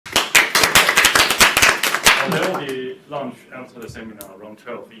there will be lunch after the seminar around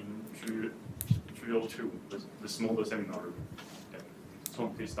 12 in G02, the smaller seminar room. Yeah. So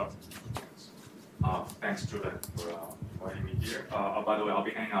please start. Thanks, Jordan, for inviting me here. By the way, I'll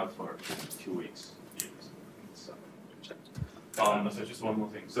be hanging out for 2 weeks. So just one more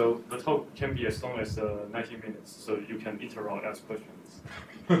thing. So the talk can be as long as 90 minutes, so you can interrupt, ask questions.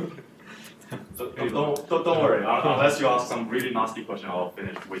 Don't worry. Unless you ask some really nasty question, I'll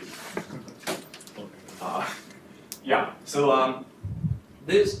finish with you. Yeah. So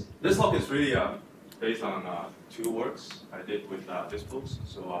this talk is really based on 2 works I did with this books.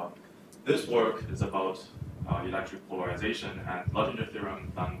 So this work is about electric polarization and Luttinger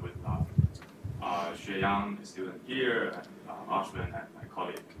theorem done with Xueyang, a student here, and Ashwin and my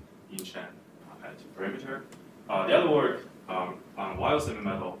colleague Yin Chen at Perimeter. The other work on Weyl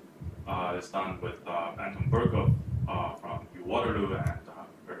semimetal is done with Anton Burkov from Waterloo and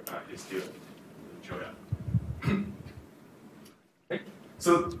his student Joya. Okay.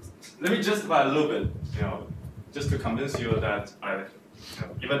 So let me justify a little bit, just to convince you that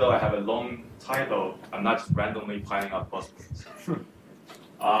even though I have a long title, I'm not just randomly piling up buzzwords.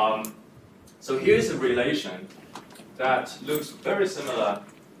 So here's a relation that looks very similar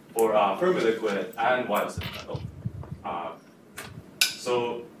for Fermi liquid and Weyl semimetal.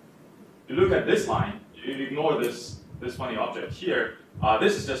 So you look at this line, you ignore this funny object here.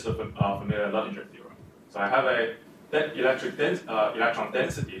 This is just a familiar Luttinger theorem. So I have a electron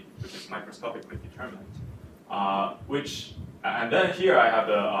density, which is microscopically determined, and then here I have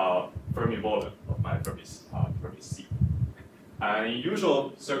the Fermi volume of my Fermi C. And in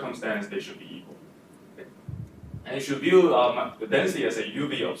usual circumstance, they should be equal. Okay. And you should view the density as a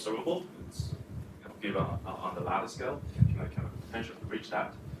UV observable. It's given on the lattice scale. You can potentially reach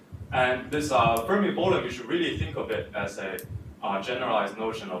that. And this Fermi volume, you should really think of it as a generalized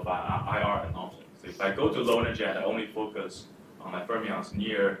notion of IR anomaly. So if I go to low energy and I only focus on my fermions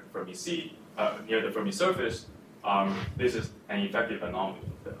near Fermi C, near the Fermi surface, this is an effective anomaly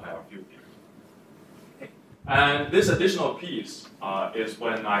of the IR field here. Okay. And this additional piece is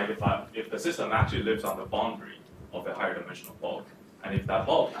when if the system actually lives on the boundary of a higher dimensional bulk, and if that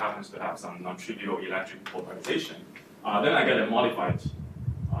bulk happens to have some non-trivial electric polarization, then I get a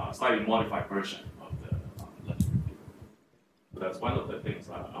slightly modified version of the Luttinger field. So that's one of the things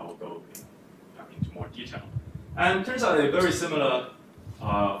I will go into more detail. And it turns out a very similar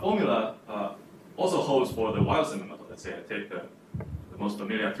formula also holds for the Weyl semimetal. Let's say I take the most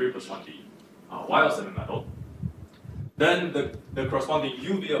familiar 3+1D Weyl semimetal. Then the corresponding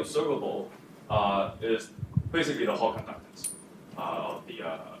UV observable is basically the Hall conductance of the.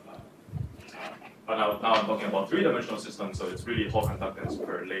 Now I'm talking about 3-dimensional systems, so it's really Hall conductance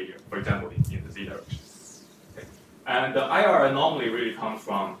per layer, for example, in the z direction. Okay. And the IR anomaly really comes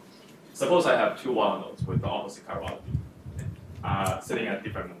from, suppose I have 2 Weyl nodes with the opposite chirality, sitting at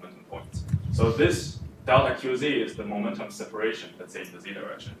different momentum points. So this delta QZ is the momentum separation, let's say in the z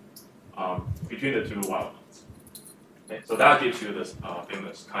direction, between the 2 Weyl nodes. Okay. So that gives you this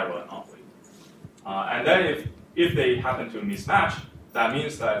famous chiral anomaly. And then if they happen to mismatch, that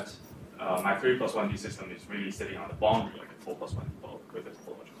means that my 3+1D system is really sitting on the boundary of the 4+1D bulk with its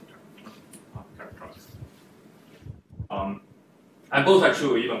topological term characterized. And both are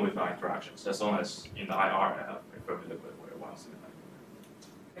true even with interactions, as long as in the IR I have a Fermi liquid or a Weyl semimetal.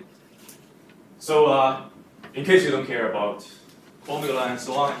 Okay. So in case you don't care about formula and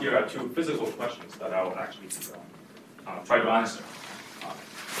so on, here are 2 physical questions that I will actually try to answer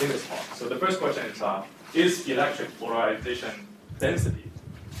in this talk. So the first question is electric polarization density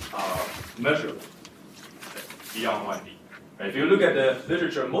measurable beyond 1D? If you look at the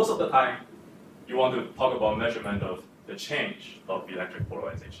literature, most of the time you want to talk about measurement of the change of electric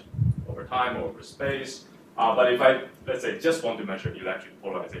polarization over time or over space. But if I, let's say, just want to measure electric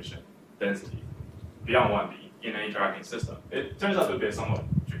polarization density beyond 1D in an interacting system, it turns out to be a somewhat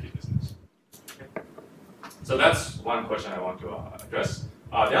tricky business. Okay. So that's one question I want to address.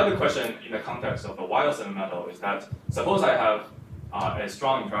 The other question in the context of a Weyl semimetal is that suppose I have a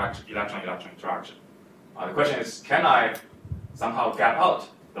strong electron-electron interaction. The question is, can I somehow gap out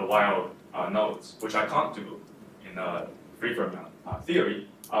the Weyl nodes, which I can't do in free fermion theory,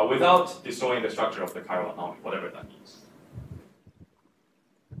 without destroying the structure of the chiral anomaly, whatever that means.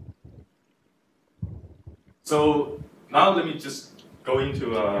 So now let me just go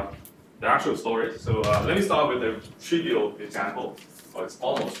into the actual story. So let me start with a trivial example. Well, it's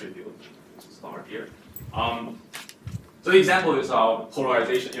almost trivial. Let's start here. So the example is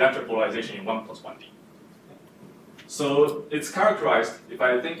polarization, electric polarization in 1+1D. So it's characterized, if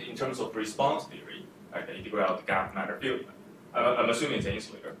I think in terms of response theory, I can integrate out the gap matter field. I'm assuming it's an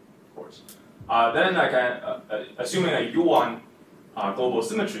insulator, of course. then I can, assuming a U1 global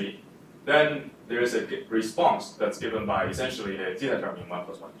symmetry, then there is a response that's given by essentially a zeta term in 1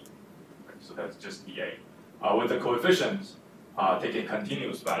 plus 1d. Okay, so that's just dA. With the coefficient taking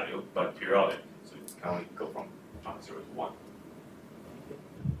continuous value, but periodic. So it can only go from 0 to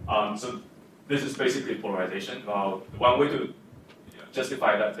 1. So this is basically polarization. One way to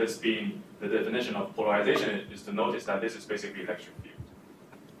justify that this being the definition of polarization is to notice that this is basically electric field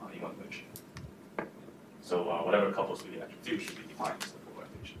in one dimension. So whatever couples with the electric field should be defined as the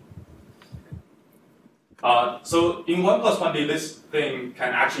polarization. So in 1 plus 1d, this thing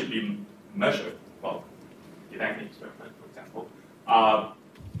can actually be measured, well, the Luttinger experiment, for example,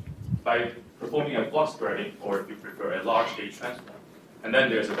 by performing a flux grading, or if you prefer, a large gauge transform. And then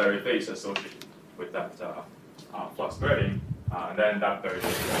there's a very phase associated with that flux grading, and then that very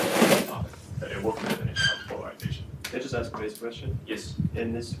phase a working definition of polarization. Can I just ask a basic question? Yes.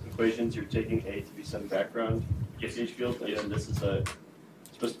 In this equations, you're taking A to be some background gauge field, and then this is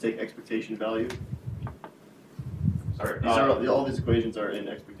supposed to take expectation value. Sorry. All these equations are in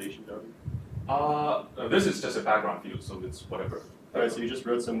expectation value. This is just a background field, so it's whatever. All right, so you just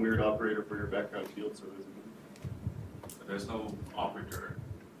wrote some weird operator for your background field, so there's no operator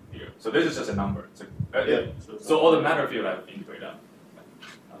here. So this is just a number. yeah. So all the matter field I've integrated out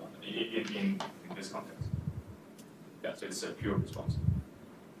in this context. Yeah, so it's a pure response.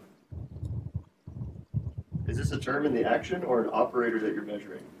 Is this a term in the action or an operator that you're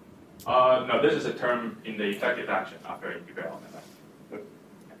measuring? No, this is a term in the effective action after integrate element.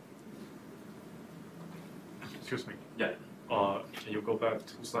 Excuse me. Yeah. Can you go back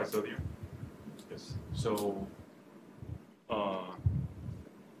 2 slides earlier? Yes. So,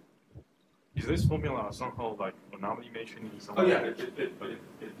 is this formula somehow like anomaly matching in some Oh way? yeah, it is.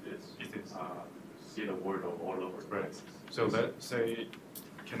 It is. See the word all over. Right. So let's say,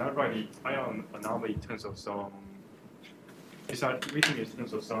 can I write the ion anomaly in terms of some? Is that everything in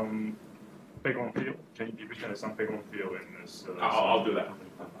terms of some background field? Can you represent some background field in this? I'll do that.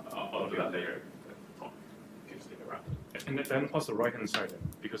 I'll do that later. And then what's the right hand side?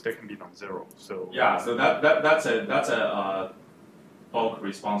 Because they can be non-zero. So yeah, so that's a bulk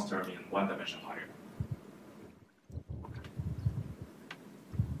response term in 1 dimension higher.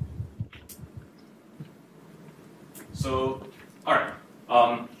 So all right.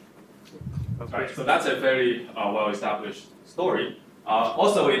 So that's a very well-established story.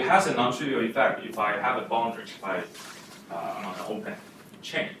 Also, it has a non-trivial effect if I have a boundary, if I'm on an open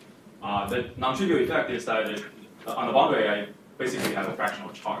chain. The non-trivial effect is that on the boundary, I basically have a fractional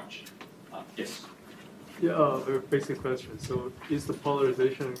charge. Yes? Yeah, very basic question. So is the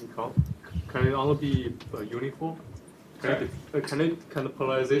polarization can it only be uniform? Can the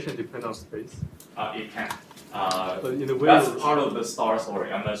polarization depend on space? It can. In a way, That's part of the star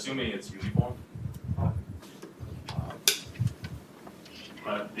story. I'm assuming it's uniform.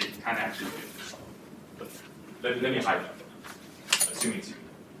 But it can actually be. But let me hide that. Assuming it's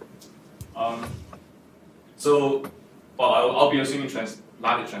uniform. So, well, I'll be assuming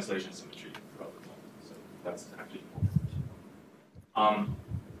lattice translation symmetry throughout the time. So that's actually important.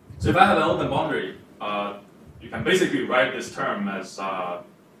 So if I have an open boundary, you can basically write this term as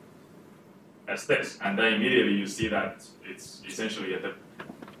this, and then immediately you see that it's essentially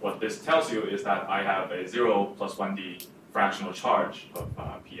what this tells you is that I have a 0 plus 1d fractional charge of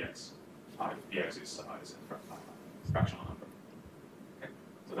px. If px is a fractional number. Okay.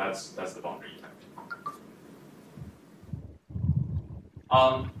 So that's the boundary effect.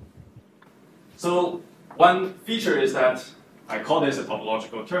 So one feature is that I call this a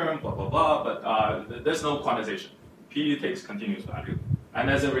topological term, blah, blah, blah, but there's no quantization. P takes continuous value. And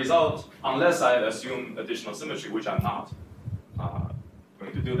as a result, unless I assume additional symmetry, which I'm not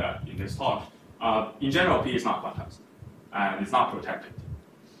going to do that in this talk, in general, P is not quantized, and it's not protected.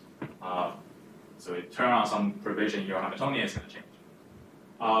 So it turns on some perturbation here, Hamiltonian is going to change.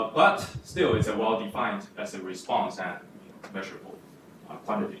 But still, it's a well-defined as a response and measurable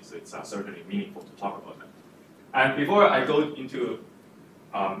quantities. It's certainly meaningful to talk about that. And before I go into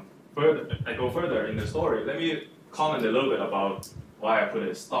further in the story, let me comment a little bit about why I put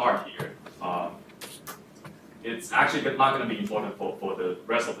a star here. It's actually not going to be important for the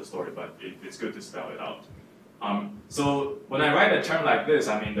rest of the story, but it's good to spell it out. So when I write a term like this,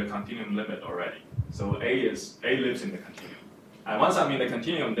 I'm in the continuum limit already. So A lives in the continuum. And once I'm in the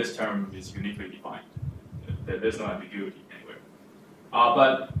continuum, this term is uniquely defined. There's no ambiguity anywhere.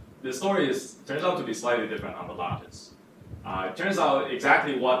 But the story turns out to be slightly different on the lattice. It turns out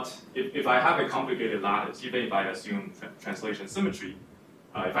exactly what, if I have a complicated lattice, even if I assume translation symmetry,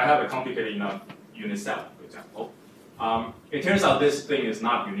 if I have a complicated enough unit cell, for example, It turns out this thing is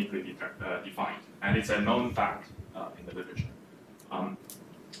not uniquely defined, and it's a known fact in the literature.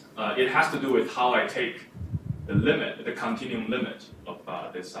 It has to do with how I take the limit, the continuum limit of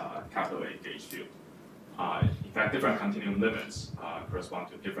this capital A gauge field. In fact, different continuum limits correspond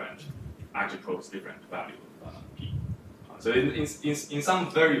to different agitprobe's different value of P. So in some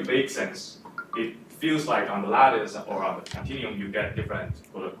very vague sense, it feels like on the lattice or on the continuum you get different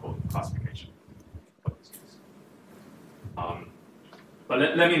quote-unquote classification. But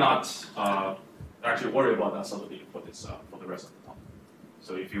let me not actually worry about that subtlety for this for the rest of the talk.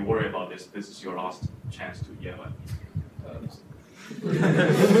 So if you worry about this, this is your last chance to yell at.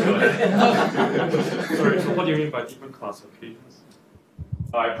 Sorry, so what do you mean by different classifications?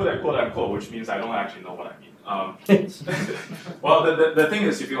 I put a quote-unquote, which means I don't actually know what I mean. Well, the thing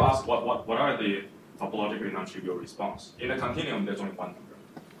is, if you ask what are the topologically non-trivial response, in the continuum there's only one number.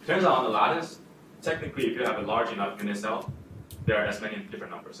 Turns out on the lattice, technically if you have a large enough unit cell, there are as many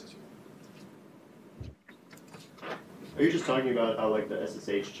different numbers as you want. Are you just talking about how, like, the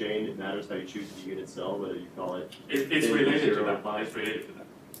SSH chain, it matters how you choose the unit cell, whether you call it... It's related to that. It's related to that.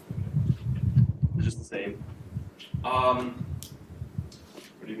 It's just the same. What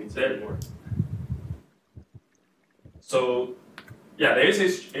do you mean say more? So, yeah, the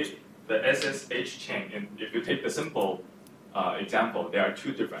SSH chain, and if you take the simple example, there are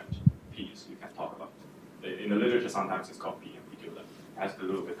two different P's you can talk about. In the literature, sometimes it's called P and P2. It has to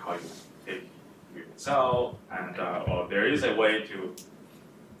do with how you take your cell, and or there is a way to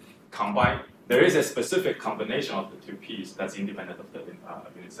combine. There is a specific combination of the two P's that's independent of the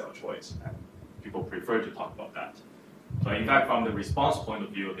unit cell choice, and people prefer to talk about that. But in fact, from the response point of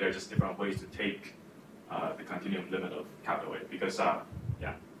view, there are just different ways to take the continuum limit of capital A. Because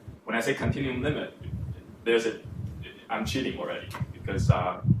yeah, when I say continuum limit, I'm cheating already because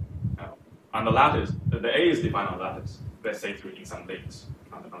on the lattice, the A is defined on the lattice. Let's say in some links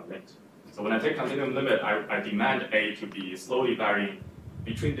on the links. So when I take continuum limit, I demand A to be slowly varying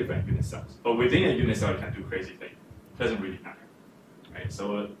between different unit cells. But within a unit cell, it can do crazy things. It doesn't really matter, right?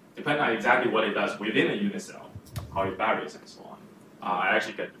 So depending on exactly what it does within a unit cell, how it varies and so on, I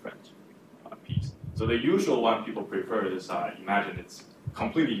actually get different P's. So the usual one people prefer is imagine it's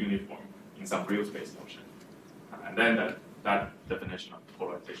completely uniform in some real space notion. And then that definition of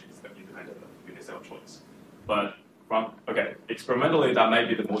polarization is independent of unit cell choice. But experimentally that might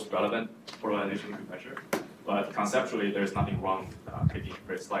be the most relevant polarization to measure. But conceptually, there's nothing wrong with taking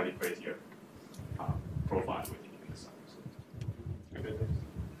a slightly crazier profile within unit cells.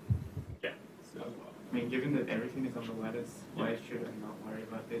 Yeah. So, I mean, given that everything is on the lattice, why should I not worry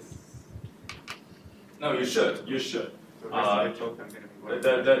about this? No, you should. You should. So the talk I'm going to be worried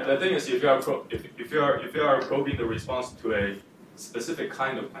the thing is, if you are probing the response to a specific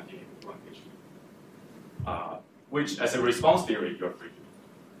kind of continuum prolongation, which as a response theory you're free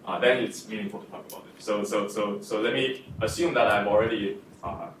to, then it's meaningful to talk about it. So let me assume that I've already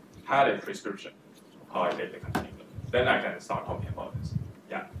had a prescription of how I take the continuum. Then I can start talking about this.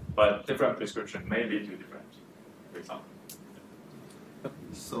 Yeah, but different prescription may lead to different results.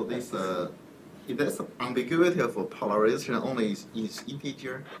 So this, if there's an ambiguity of polarization only is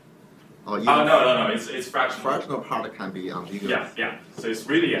integer, or no, it's fractional. Fractional part can be ambiguous. Yeah. So it's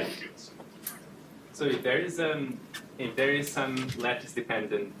really ambiguous. So if there is some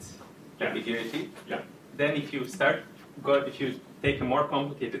lattice-dependent ambiguity, then if you take a more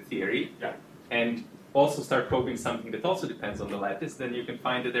complicated theory, and also start probing something that also depends on the lattice, then you can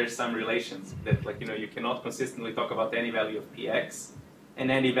find that there's some relations that, like, you cannot consistently talk about any value of px and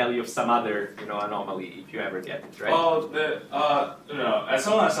any value of some other, anomaly if you ever get it, right? Well, as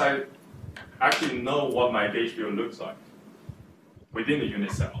long as I actually know what my gauge field looks like within the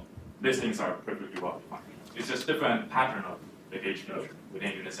unit cell, these things are perfectly well defined. It's just different pattern of the gauge field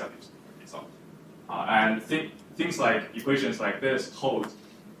within unit cell result. And things like equations like this hold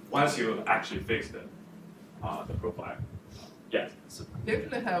once you actually fix the profile. Yes. So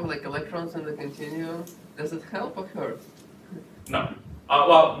if you have like electrons in the continuum, does it help or hurt? No.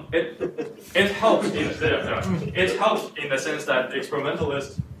 Well, it helps in the sense that the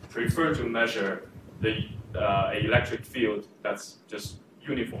experimentalists prefer to measure the electric field that's just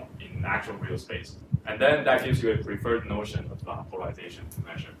uniform in actual real space, and then that gives you a preferred notion of polarization to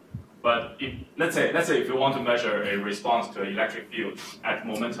measure. But let's say if you want to measure a response to an electric field at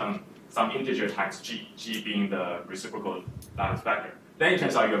momentum some integer times g being the reciprocal lattice vector, then it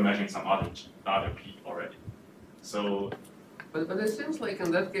turns out you're measuring some other p already. So. But it seems like in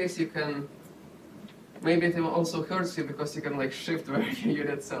that case you can, maybe it also hurts you because you can like shift where your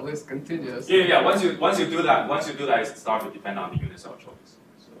unit cell is continuous. Yeah. Once you do that, it starts to depend on the unit cell choice.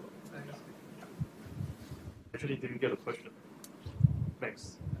 So. actually didn't get a question.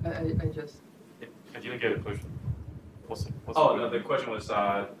 Thanks. I just. I didn't get a question. What's Oh, no, the question was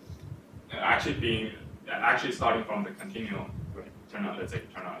actually starting from the continuum. Turn on, let's say,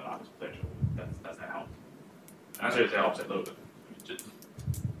 turn on the lattice potential. Does that help? The answer is it helps a little bit. It just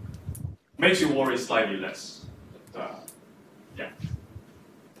makes you worry slightly less. But, yeah.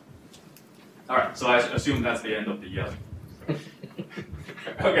 All right. So I assume that's the end of the yelling.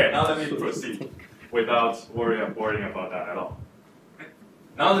 Okay. Now let me proceed without worrying about that at all.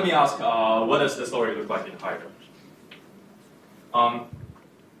 Now let me ask, what does the story look like in high dimension?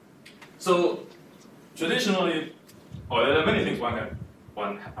 So traditionally, there are many things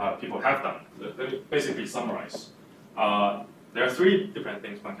people have done. Let me basically summarize. There are three different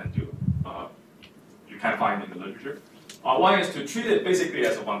things one can do. You can find in the literature. One is to treat it basically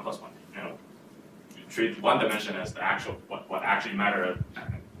as a 1 plus 1. You know, you treat one dimension as the actual what actually matters,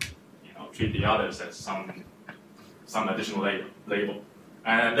 and treat the others as some additional label.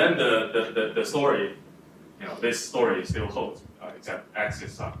 And then the story, this story still holds, except x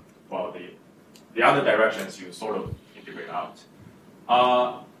is well, the other directions you sort of integrate out.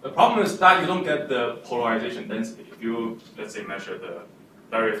 The problem is that you don't get the polarization density. If you, let's say, measure the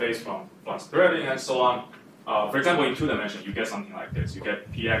barrier phase from flux threading and so on, for example, in 2 dimensions, you get something like this. You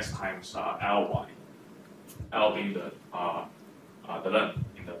get px times ly, l being the length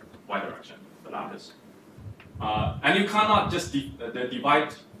in the y direction, the lattice. And you cannot just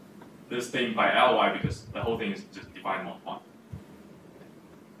divide this thing by ly because the whole thing is just divided on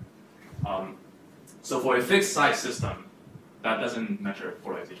 1. So for a fixed size system, that doesn't measure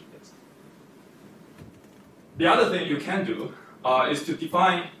polarization density. The other thing you can do is to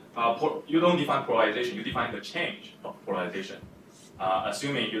define, you don't define polarization, you define the change of polarization.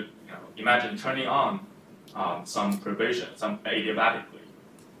 Assuming you imagine turning on some perturbation, some adiabatically,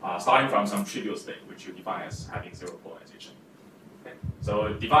 starting from some trivial state, which you define as having 0 polarization. Okay? So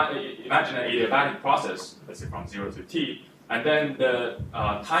imagine an adiabatic process, let's say from 0 to t, and then the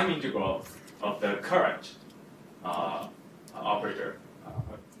time integral of the current operator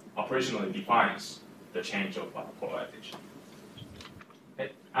operationally defines the change of polarization.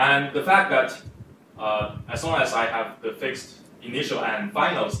 Okay? And the fact that as long as I have the fixed initial and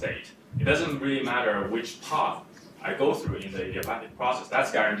final state, it doesn't really matter which path I go through in the adiabatic process.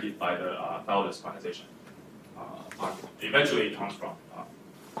 That's guaranteed by the Fowler's quantization argument. Eventually, it comes from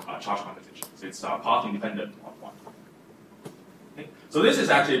charge quantization. So it's path independent of 1. Okay? So this is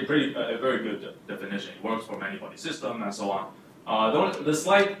actually a very good definition. It works for many-body system and so on. The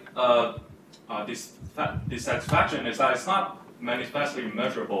slight dissatisfaction is that it's not manifestly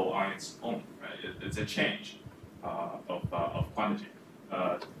measurable on its own. Right? It's a change of quantity.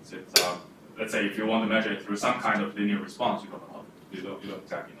 Let's say if you want to measure it through some kind of linear response, you don't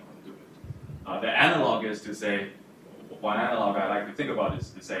exactly know how to do it. The analog is to say, one analog I like to think about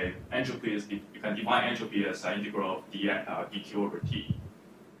is to say entropy is, you can define entropy as an integral of dq over t.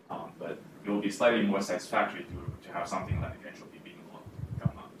 But it will be slightly more satisfactory to have something like entropy being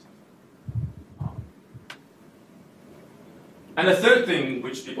gamma or something. And the third thing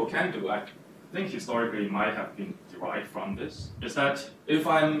which people can do, I think historically might have been derived from this, is that if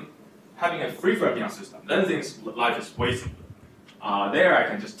I'm having a free Fabien system, then life is way simpler. There I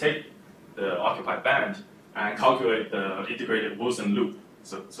can just take the occupied band and calculate the integrated Wilson loop.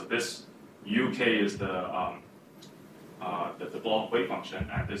 So this UK is the block wave function,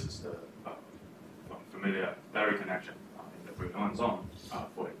 and this is the familiar Larry connection in the Brunel zone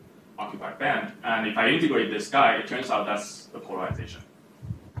for an occupied band. And if I integrate this guy, it turns out that's the polarization.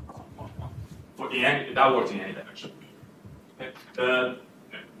 That works in any dimension. Okay.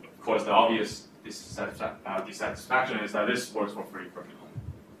 Of course, the obvious dissatisfaction is that this works for free for me.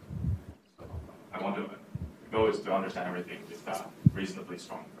 So the goal is to understand everything with reasonably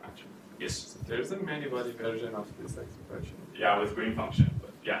strong interaction. Yes? There's a many-body version of this expression. Yeah, with green function,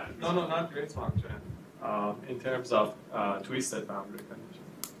 but yeah. No, not green function. In terms of twisted boundary condition.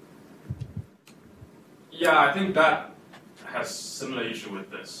 Yeah, I think that has similar issue with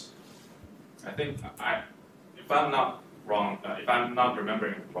this. I think if I'm not wrong, if I'm not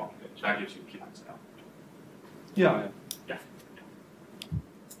remembering it wrong, that gives you P times L. Yeah.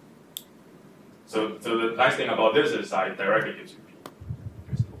 So the nice thing about this is it directly gives you P.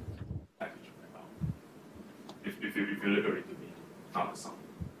 If you literally do it, not the sum.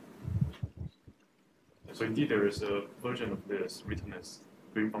 So indeed, there is a version of this written as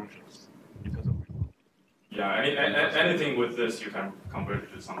green functions in terms of. Yeah, anything with this you can convert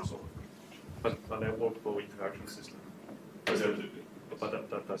it to some sort. But that works for interaction system. But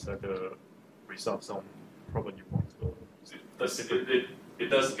does that resolve some problem you want? It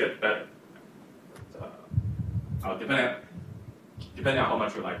does get better. depending on how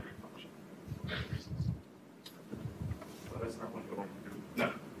much you like green function. So that's not what you want to do. No.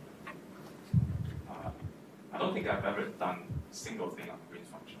 I don't think I've ever done a single thing on green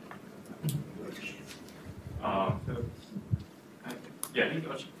function. Yeah. I think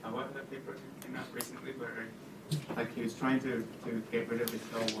one of the papers came out recently where like he was trying to get rid of this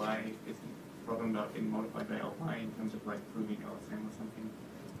Ly, this problem about being modified by Ly in terms of like proving LSM or something.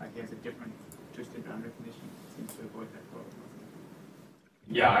 Like he has a different twisted boundary condition, seems to avoid that problem.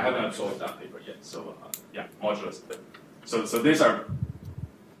 Yeah, I haven't absorbed that paper yet. So yeah, modulus. So these are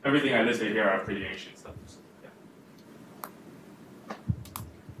everything I listed here are pretty ancient stuff. So, yeah.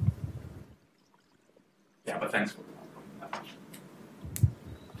 Yeah, but thanks for that.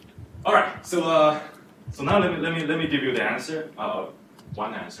 All right. So now let me give you the answer.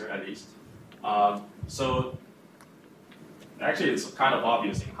 One answer at least. So actually, it's kind of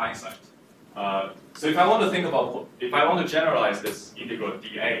obvious in hindsight. So if I want to generalize this integral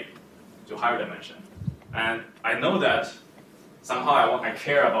dA to higher dimension, and I know that somehow I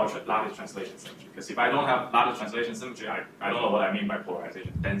care about lattice translation symmetry, because if I don't have lattice translation symmetry, I don't know what I mean by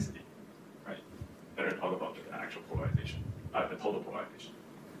polarization density, right? Better talk about the actual polarization, the total polarization.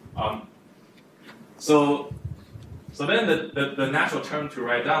 So then the natural term to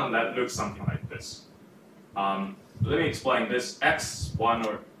write down that looks something like this. Let me explain this x1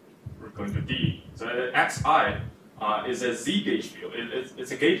 or we're going to D. So xi is a z gauge field.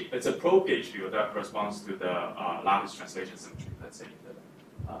 It's a probe gauge field that corresponds to the lattice translation symmetry, let's say in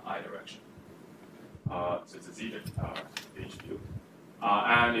the I direction. So it's a z gauge field.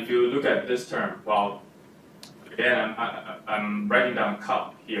 And if you look at this term, well, again, I'm writing down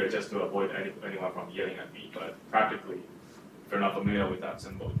cup here just to avoid anyone from yelling at me. But practically, if you're not familiar with that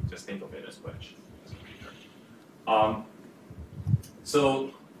symbol, just think of it as wedge.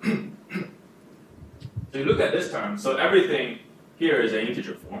 So you look at this term. So everything here is an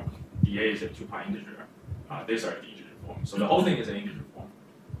integer form. dA is a 2 pi integer. These are the integer form. So the whole thing is an integer form.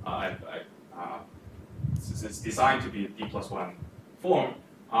 It's designed to be a d+1 form.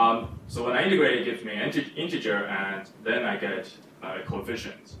 So when I integrate, it gives me an integer, and then I get a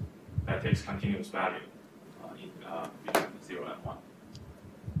coefficient that takes continuous value between 0 and 1.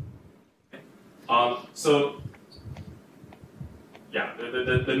 Okay. So yeah,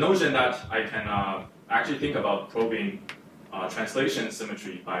 the notion that I can actually think about probing translation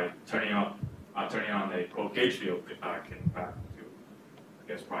symmetry by turning on a probe gauge field can back to, I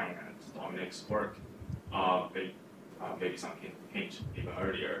guess, Brian and Dominic's work. Maybe some hint even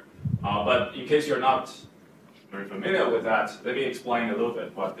earlier. But in case you're not very familiar with that, let me explain a little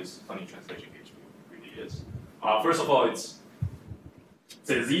bit what this funny translation gauge field really is. First of all, it's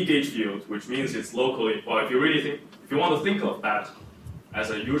a z gauge field, which means it's locally. Well, if you want to think of that as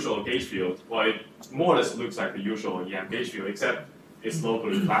a usual gauge field, well, it more or less looks like the usual EM gauge field, except it's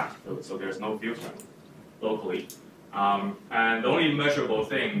locally flat, so there's no filtering locally. And the only measurable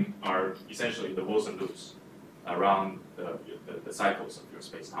thing are essentially the Wilson loops around the cycles of your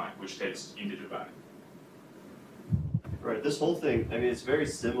space-time, which takes integer value. Right, this whole thing, I mean, it's very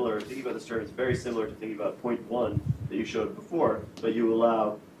similar, thinking about this term, it's very similar to thinking about point 1 that you showed before, but you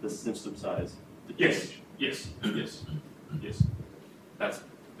allow the system size to change. Yes. That's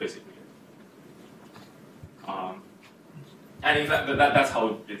basically it. And in fact, that's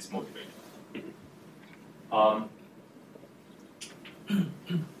how it's motivated.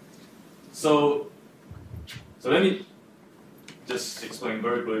 So let me just explain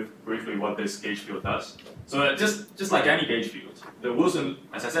very briefly what this gauge field does. So just like any gauge field, the Wilson,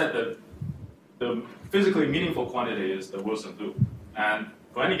 as I said, the physically meaningful quantity is the Wilson loop. And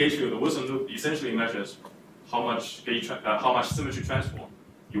for any gauge field, the Wilson loop essentially measures how much symmetry transform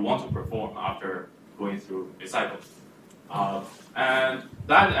you want to perform after going through a cycle. And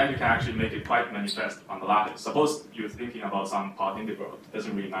you can actually make it quite manifest on the lattice. Suppose you're thinking about some path integral. It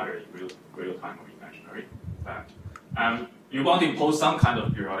doesn't really matter in real time or imaginary fact. You want to impose some kind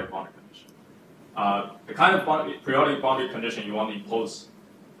of periodic boundary condition. The kind of periodic boundary condition you want to impose,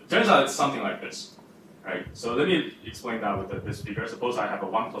 it turns out it's something like this. Right? So let me explain that with this figure. Suppose I have a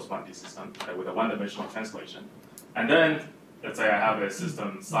 1 + 1D system with a one-dimensional translation. And then, let's say I have a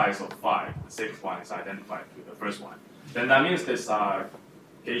system size of 5. The sixth one is identified with the first one. Then that means this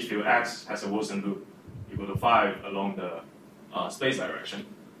gauge field X has a Wilson loop equal to 5 along the space direction.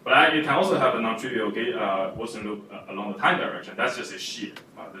 But you can also have a non-trivial Wilson loop along the time direction. That's just a shear.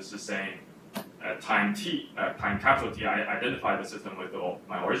 This is saying at time t, time capital T, I identify the system with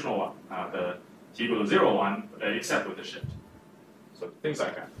my original one, the t equal to 0, 1, except with the shift. So things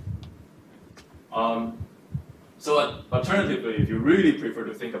like that. So alternatively, if you really prefer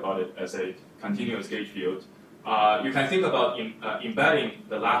to think about it as a continuous gauge field, you can think about embedding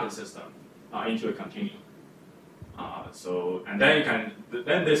the lattice system into a continuum. And then you can,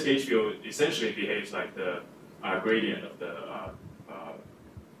 then this gauge field essentially behaves like the gradient of the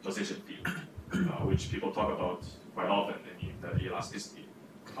position field, which people talk about quite often in the elasticity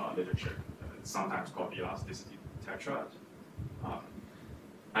literature. It's sometimes called elasticity tetrad.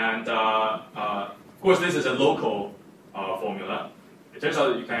 Of course, this is a local formula. It turns out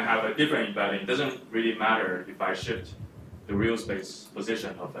that you can have a different embedding. It doesn't really matter if I shift the real space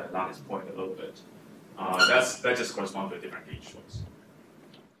position of the lattice point a little bit. That just corresponds to a different gauge choice.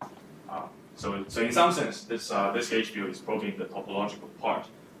 So in some sense, this gauge field is probing the topological part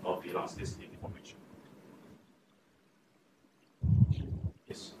of the elasticity deformation.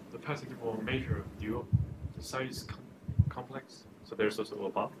 Yes. The particle measure dual, the size is complex, so there's also a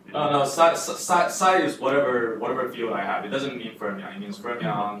bump. No, psi is whatever field I have. It doesn't mean fermion. It means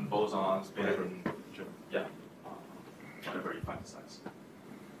fermion, boson, spin. Yeah, whatever you find the size.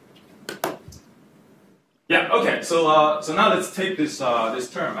 Yeah. Okay. So now let's take this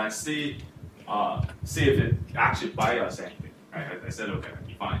term and see if it actually buys us anything. Right? I said okay,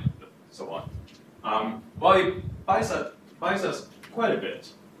 define it, so on. Well, it buys us quite a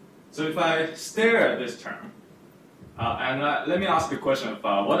bit. So if I stare at this term, and let me ask you a question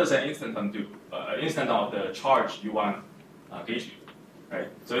of what does an instanton do? Instanton of the charge you want gauge field, right?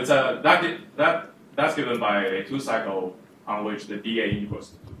 So it's that's given by a 2-cycle on which the dA equals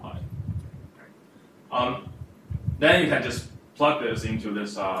to 2 pi. Then you can just plug this into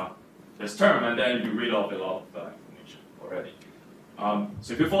this term, and then you read off a lot of information already.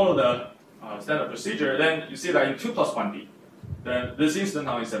 So if you follow the standard procedure, then you see that in 2 plus 1d, then this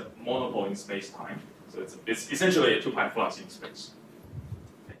instanton is a monopole in space-time. So it's essentially a 2 pi flux in space.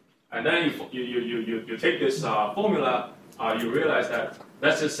 And then you take this formula, you realize that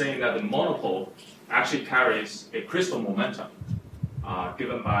that's just saying that the monopole actually carries a crystal momentum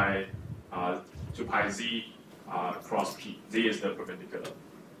given by 2 pi z cross p. Z is the perpendicular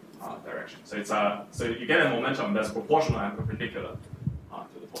direction. So it's so you get a momentum that's proportional and perpendicular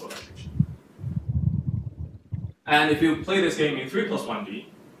to the polarization. And if you play this game in 3 plus 1d,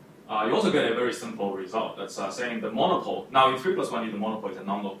 you also get a very simple result. That's saying the monopole. Now in 3 plus 1d, the monopole is a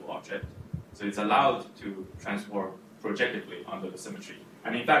non-local object, so it's allowed to transform projectively under the symmetry.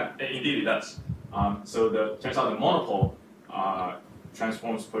 And in fact, indeed it does. So turns out the monopole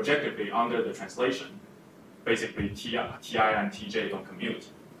transforms projectively under the translation. Basically, Ti and Tj don't commute.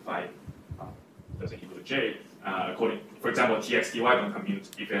 If I doesn't equal to j, for example, Tx dy don't commute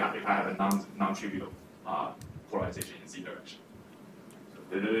if I have a non-trivial polarization in z direction.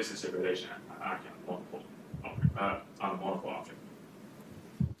 So this is a relation acting on a monopole object.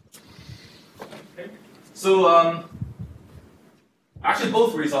 Okay. So actually,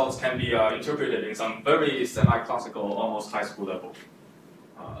 both results can be interpreted in some very semi-classical, almost high school level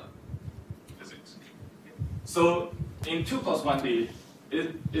physics. So in 2 plus 1d,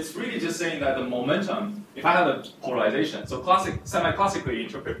 it's really just saying that the momentum, if I have a polarization, so semi-classically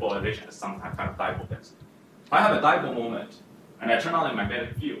interpret polarization as some kind of dipole density. If I have a dipole moment and I turn on a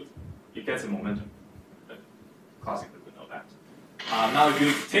magnetic field, it gets a momentum. Classically, we know that. Now, if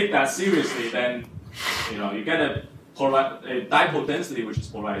you take that seriously, then you get a dipole density, which is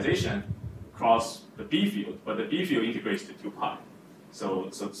polarization, across the B field, but the B field integrates to 2 pi. So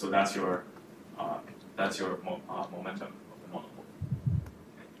that's your momentum of the monopole.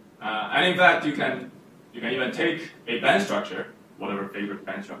 And in fact, you can even take a band structure, whatever favorite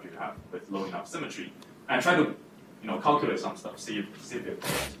band structure you have with low enough symmetry, and try to calculate some stuff, see if it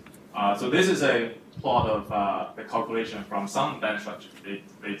works. So this is a plot of the calculation from some band structure. The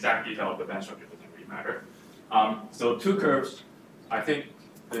exact detail of the band structure doesn't really matter. So 2 curves. I think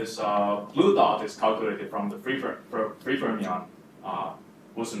this blue dot is calculated from the free fermion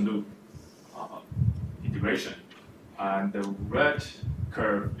Wilson loop integration, and the red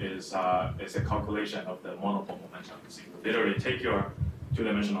curve is a calculation of the monopole momentum. So you literally take your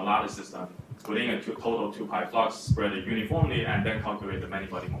 2-dimensional lattice system, put in a total 2 pi flux, spread it uniformly, and then calculate the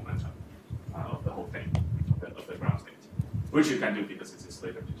many-body momentum of the whole thing, of the ground state, which you can do because it's a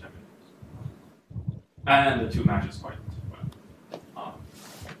later determinant. And the 2 matches quite well.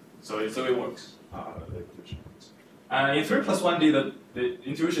 So it works. The intuition works. And in 3 plus 1d, the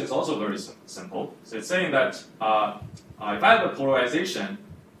intuition is also very simple. So it's saying that if I have a polarization,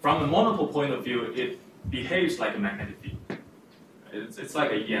 from the monopole point of view, it behaves like a magnetic field. It's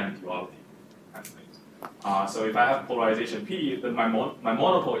like a EM duality kind of thing. So if I have polarization P, then my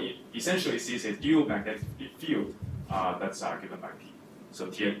monopole essentially sees a dual magnetic field that's given by P. So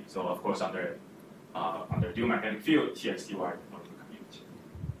of course under dual magnetic field, Tx dy ought to commute.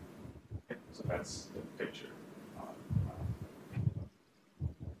 Okay, so that's the picture.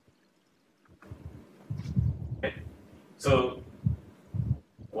 So,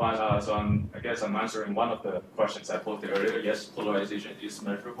 I guess I'm answering one of the questions I posed earlier. Yes, polarization is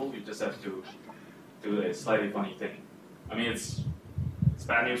measurable. You just have to do a slightly funny thing. I mean, it's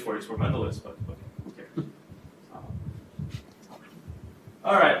bad news for experimentalists, but who cares?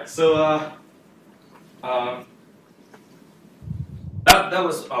 All right, so that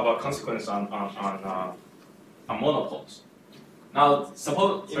was about consequence on monopoles. Now,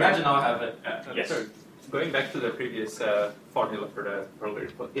 imagine now I have a yes. Sorry. Going back to the previous formula for the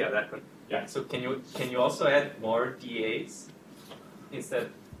probability, yeah, that one. Yeah. So can you also add more DAs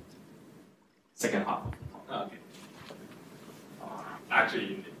instead? Second half. Okay.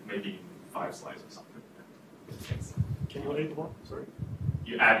 Actually, maybe 5 slides or something. Yes. Can you add more? Sorry.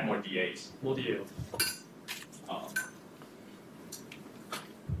 You add more DAs. More DA.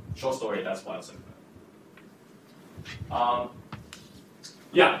 Short story. That's why I said that.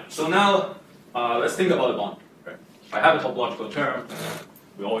 Yeah. So now let's think about the bond. Right? If I have a topological term,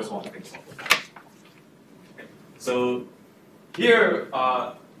 we always want to think about it. Okay. So here,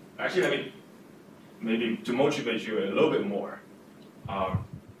 actually, let me maybe to motivate you a little bit more.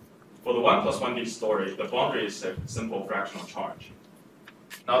 For the 1 plus 1D story, the boundary is a simple fractional charge.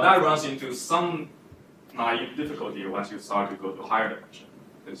 Now that runs into some naive difficulty once you start to go to higher dimension.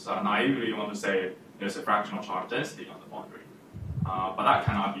 Because naively you want to say there's a fractional charge density on the boundary. But that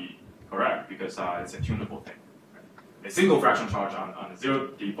cannot be correct because it's a tunable thing. Right? A single fractional charge on a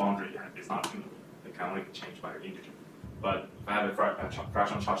 0D boundary is not tunable. It can only be changed by an integer. But if I have a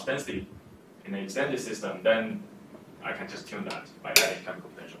fractional charge density in an extended system, then I can just tune that by adding chemical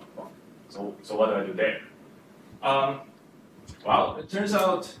potential on the boundary. So what do I do there? Well, it turns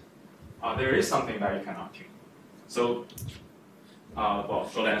out there is something that you cannot tune. So, well,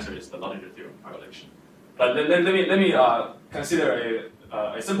 short answer is the Luttinger theorem correlation. But let me consider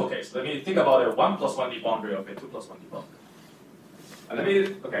a simple case. Let me think about a 1 plus 1D boundary of a 2 plus 1D boundary. And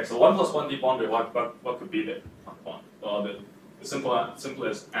okay, so 1 plus 1D boundary, what could be there on the boundary? Well, the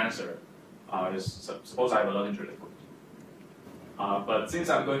simplest answer is suppose I have a Luttinger liquid. But since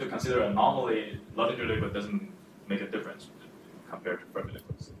I'm going to consider anomaly, Luttinger liquid doesn't make a difference compared to Fermi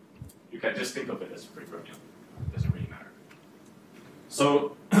liquids. You can just think of it as free fermion. It doesn't really matter.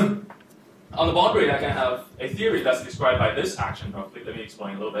 So on the boundary, I can have a theory that's described by this action roughly. Let me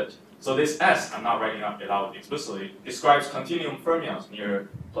explain a little bit. So this S, I'm not writing it out explicitly, describes continuum fermions near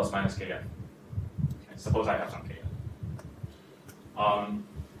plus minus Kf. Okay, suppose I have some Kf.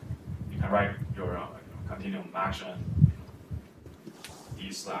 You can write your continuum action,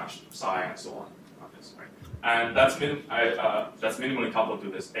 d/psi and so on this, right? And that's minimally coupled to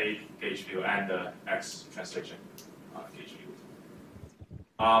this A gauge field and the X translation gauge field.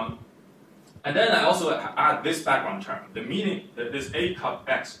 And then I also add this background term. The meaning that this A cup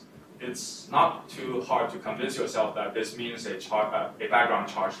X, it's not too hard to convince yourself that this means a background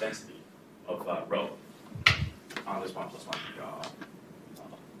charge density of rho on this 1 plus 1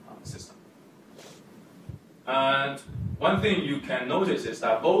 system. And one thing you can notice is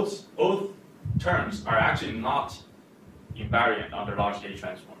that both terms are actually not invariant under large gauge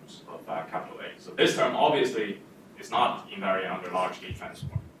transforms of capital A. So this term obviously is not invariant under large gauge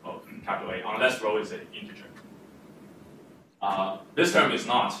transform of capital A unless rho is an integer. This term is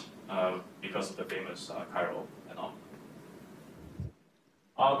not because of the famous chiral anomaly.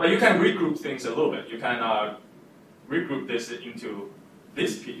 But you can regroup things a little bit. You can regroup this into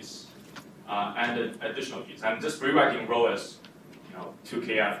this piece and an additional piece. I'm just rewriting rho as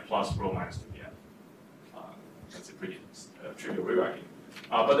 2kf plus rho minus 2kf. That's a pretty trivial rewriting.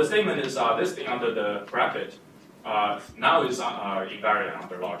 But the statement is this thing under the bracket now is invariant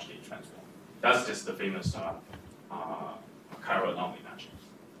under large gauge transform. That's just the famous chiral anomaly matching,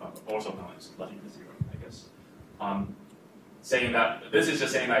 also known as Luttinger theorem, I guess. Saying that this is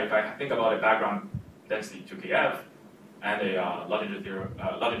just saying that if I think about a background density 2kf and a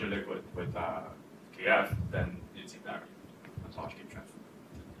Luttinger liquid with kf, then it's invariant on large gauge transform.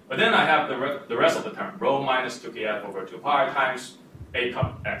 But then I have the rest of the term, rho minus 2kf over 2 pi times A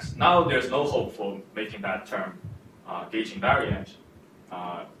cup x. Now there's no hope for making that term gauge invariant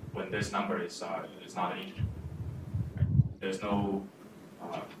when this number is not an integer. Right? There's no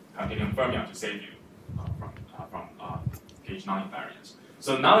continuum fermion to save you from gauge non-invariance.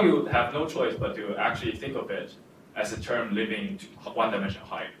 So now you have no choice but to actually think of it as a term living 1 dimension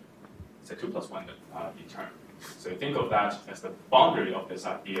higher. It's a 2 plus 1 term. So you think of that as the boundary of this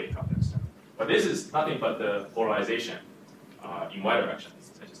dA complex term. But this is nothing but the polarization in y direction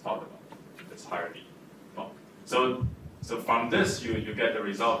I just talked about, this higher d bulk. So from this you get the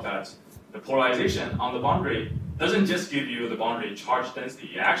result that the polarization on the boundary doesn't just give you the boundary charge density.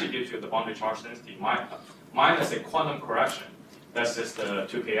 It actually gives you the boundary charge density minus a quantum correction. That's just the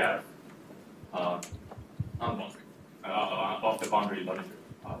 2kF boundary of the boundary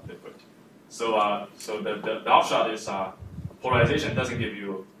Luttinger liquid. So the upshot is polarization doesn't give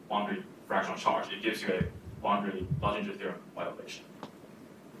you boundary fractional charge. It gives you a boundary Luttinger theorem violation.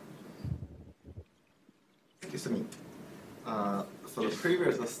 Excuse me. So the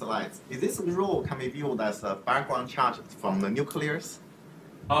previous slides, is this rho can be viewed as a background charge from the nucleus?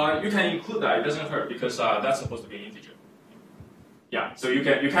 You can include that. It doesn't hurt because that's supposed to be an integer. Yeah. So you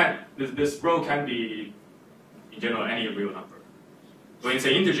can this rho can be in general any real number. When it's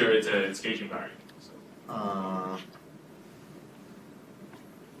an integer, it's gauging variant. So.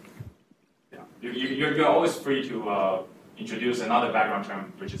 Yeah. You're always free to introduce another background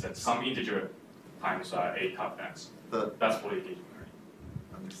term, which is at some integer times a cup x. That's fully gauging variant.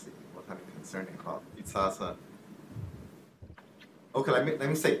 Let me see what I'm concerning about. It's as okay. Let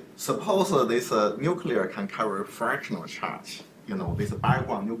me say. Suppose this nuclear can carry fractional charge. You know, this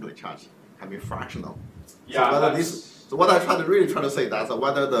background nuclear charge can be fractional. Yeah. So whether so what I really try to say that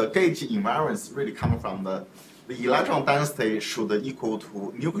whether the gauge invariance really come from the electron density should equal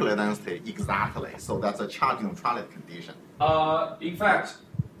to nuclear density exactly. So that's a charge neutrality condition. In fact.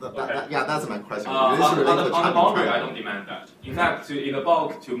 Yeah, that's my question. On the boundary, I don't demand that. In fact, in the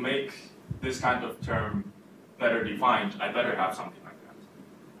bulk, to make this kind of term better defined, I better have something like that.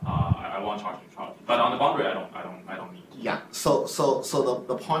 I want charge neutrality, but on the boundary, I don't need. Yeah. So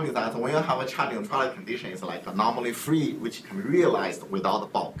the point is that when you have a charge neutrality condition, it's like anomaly free, which can be realized without the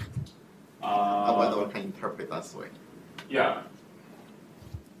bulk. Whether we can interpret that way. Yeah.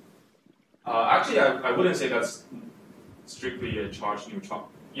 Actually, I wouldn't say that's strictly a charge neutral.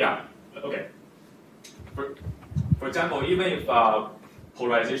 Yeah, okay. For example, even if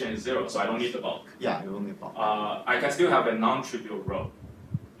polarization is 0, so I don't need the bulk. Yeah, you don't need bulk. I can still have a non-trivial rho.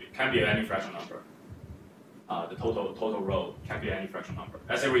 It can be any fraction number. The total rho can be any fraction number.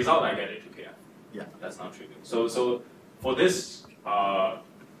 As a result, I get a 2kF. Yeah, that's non-trivial. So for this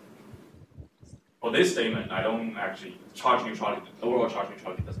statement, I don't actually charge neutrality. Overall charge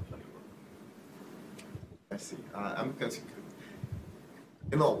neutrality doesn't play a role. I see. I'm getting.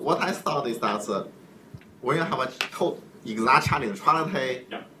 You know, what I thought is that when you have a total exact charge neutrality,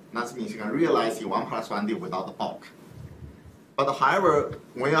 yeah. That means you can realize you 1 + 1D without the bulk. But however,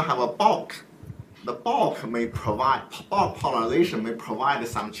 when you have a bulk, the bulk may provide, bulk polarization may provide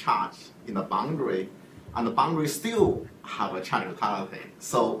some charge in the boundary, and the boundary still have a charge neutrality.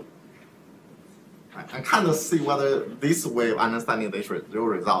 So I kind of see whether this way of understanding this real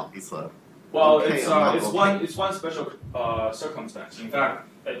result is a well, okay, it's one special circumstance. In fact,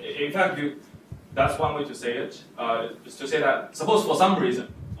 that's one way to say it. Is to say that suppose for some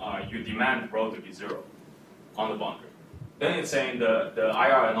reason you demand rho to be 0 on the boundary, then it's saying the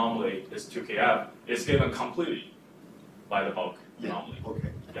IR anomaly is 2kF is given completely by the bulk anomaly.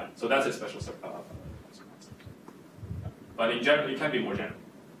 Okay. Yeah. So that's a special circumstance. Yeah. But in general, it can be more general.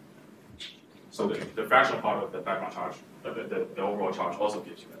 So the fractional part of the background charge, the overall charge also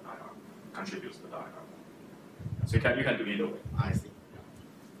gives you an IR. Contributes to the IR. So you can do either way. I see.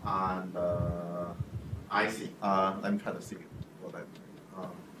 And I see. Let me try to see what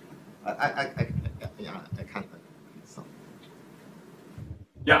I can't. So.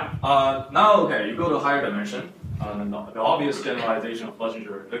 Yeah. Now, okay, you go to higher dimension. The obvious generalization of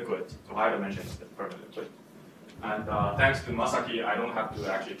Luttinger liquid to higher dimension is the permanent liquid. And thanks to Masaki, I don't have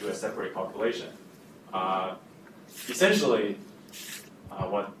to actually do a separate calculation. Essentially,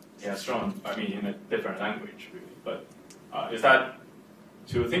 what he has shown, I mean, in a different language, really, but is that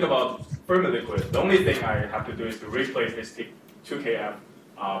to think about Fermi liquid, the only thing I have to do is to replace this 2kF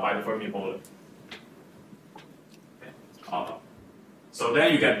by the Fermi Weyl. Okay. So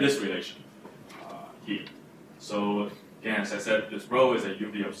then you get this relation here. So again, as I said, this rho is a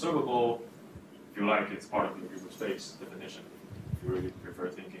UV observable. If you like, it's part of the Weber space definition, if you really prefer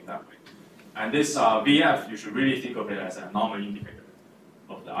thinking that way. And this VF, you should really think of it as an anomaly indicator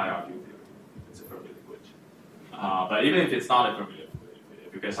of the IR field theory. It's a Fermi liquid. But even if it's not a Fermi liquid,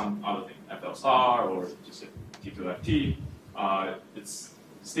 if you get some other thing, FL star or just a T2FT, it's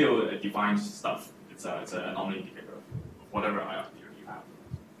still a defined stuff. It's an anomaly indicator of whatever IR theory you have.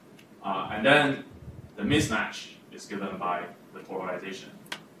 And then the mismatch is given by the polarization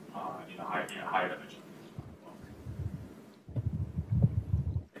in a higher dimension.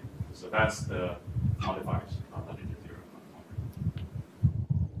 So that's the modified Luttinger theorem.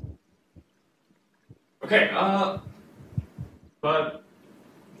 Okay, but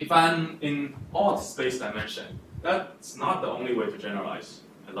if I'm in odd space dimension, that's not the only way to generalize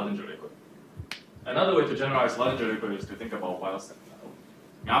a Luttinger liquid. Another way to generalize Luttinger liquid is to think about Weyl semimetal.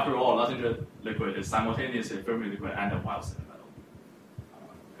 After all, Luttinger liquid is simultaneously a Fermi liquid and a Weyl semimetal.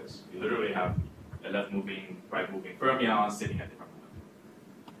 Because you literally have a left-moving, right-moving fermion sitting at different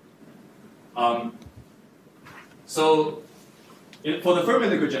moments. So for the Fermi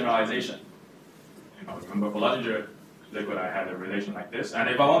liquid generalization, remember for Luttinger liquid I had a relation like this, and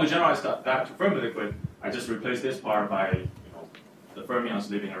if I want to generalize that to Fermi liquid, I just replace this part by the fermions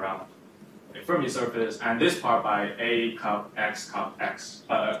living around a Fermi surface, and this part by A cup X cup X,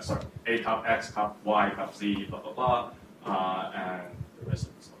 A cup X cup Y cup Z, blah blah blah, and the rest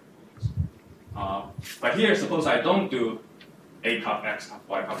of the story. But here, suppose I don't do A cup X cup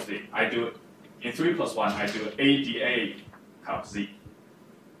Y cup Z. I do in 3 plus 1. I do ADA cup Z.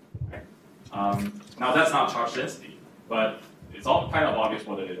 Okay. Now that's not charge density, but it's all kind of obvious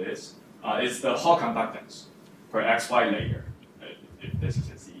what it is. It's the Hall conductance for XY layer, if this is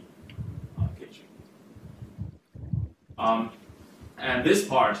a Z caging. And this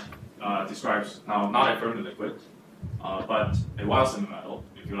part describes now not a Fermi liquid, but a Weyl semimetal,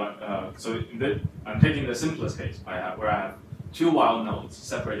 if you like. So I'm taking the simplest case where I have two Weyl nodes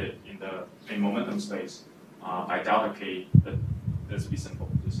separated in momentum space by delta k. Let's be simple,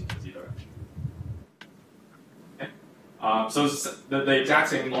 just in the Z direction. Okay. So the exact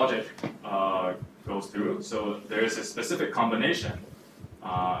same logic goes through. So there is a specific combination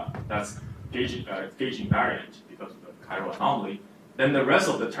that's gauging variant because of the chiral anomaly. Then the rest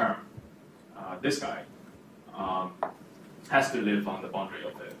of the term, this guy, has to live on the boundary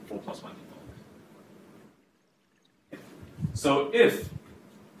of the 4 plus 1 debulk. So if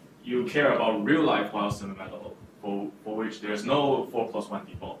you care about real life Weyl semimetal for which there's no 4 plus 1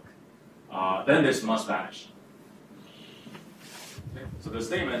 debulk, then this must vanish. Okay. So the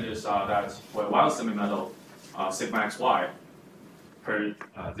statement is that for a Weyl semimetal sigma xy per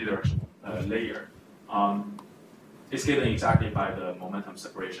z direction layer is given exactly by the momentum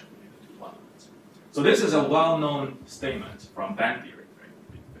separation between the two elements. So this is a well-known statement from band theory. Right?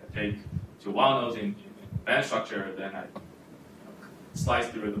 I take two Weyl nodes in band structure, then I slice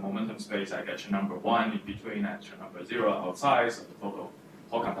through the momentum space, I get your number 1 in between and your number 0 outside, so the total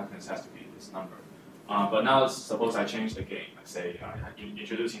Hall conductance has to be this number. But now suppose I change the game. I say I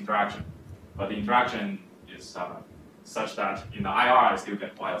introduce interaction, but the interaction is such that in the IR I still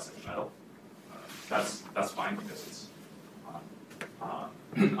get Weyl semimetal. That's fine because it's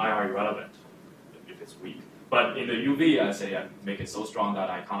IR irrelevant if it's weak. But in the UV, I say I make it so strong that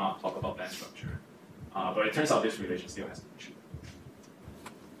I cannot talk about band structure. But it turns out this relation still has to be true.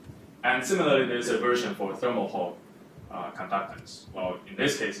 And similarly, there's a version for thermal Hall conductance. Well, in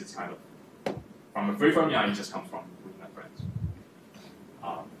this case, it's kind of from a free fermion, it just comes from Luttinger friends.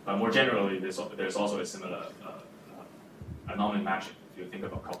 But more generally, there's also a similar anomaly matching if you think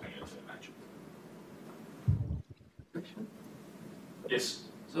about coupling it to a matching. Question? Yes?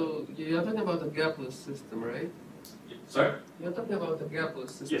 So you're talking about a gapless system, right? Sorry? You're talking about a gapless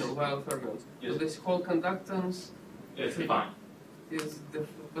system, Yes. Weyl fermions. Yes. So this whole conductance It's fine.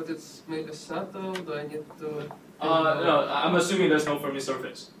 but it's maybe subtle. Do I need to? No, I'm assuming there's no Fermi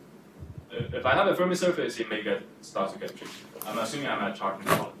surface. If I have a Fermi surface, it may start to get tricky. I'm assuming I'm at charge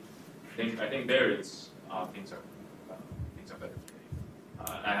inequality. I think there is things are better.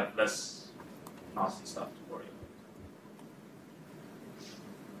 I have less nasty stuff to worry about.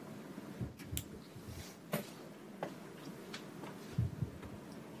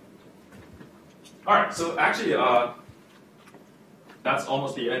 All right, so actually, that's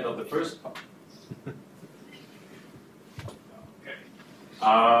almost the end of the first part.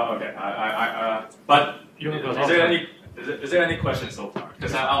 Okay. But is there any questions so far?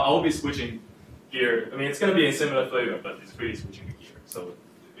 Because I'll be switching gear. I mean, it's going to be a similar flavor, but it's really switching the gear. So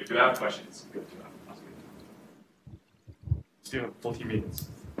if you have questions, it's good to ask me. Still have 40 minutes.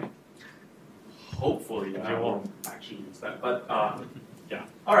 Hopefully, I won't actually use that. But yeah.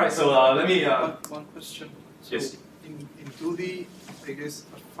 All right. So let me. One question. So yes. In 2D, I guess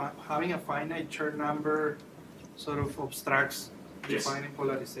having a finite Chern number sort of abstracts Yes. defining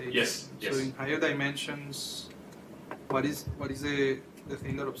polarization. Yes. So in higher dimensions, what is the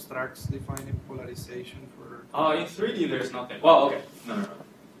thing that abstracts defining polarization for? In 3D, there's nothing. Well, okay. No.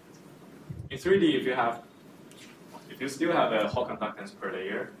 In 3D, if you still have a Hall conductance per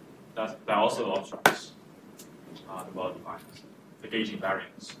layer, that also obstructs the well-defined, the gauging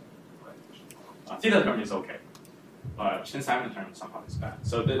variance. Theta term is okay, but Shin-Simon term somehow is bad.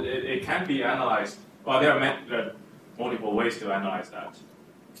 So it can be analyzed. Well, there are multiple ways to analyze that.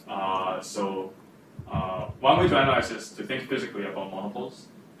 One way to analyze is to think physically about monopoles.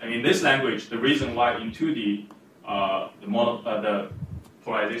 And in this language, the reason why in 2D the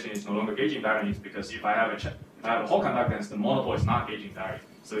polarization is no longer gauge invariant is because if I have a Hall conductance, the monopole is not gauge invariant,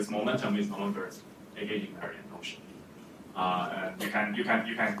 so its momentum is no longer a gauge invariant notion. And you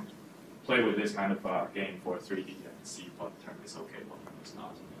can play with this kind of game for 3D and see what term is okay, what term is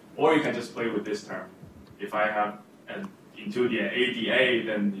not. Or you can just play with this term. If I have an into the ADA,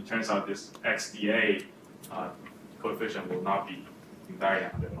 then it turns out this XDA coefficient will not be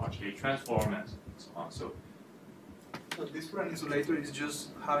invariant under large gauge transform and so on. So this for an insulator is just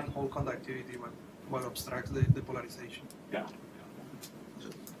having Hall conductivity what obstructs the polarization. yeah.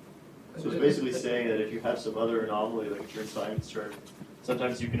 So it's basically saying that if you have some other anomaly, like a Chern-Simons term,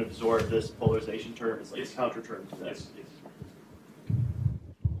 sometimes you can absorb this polarization term as like a counter term to that. Yes.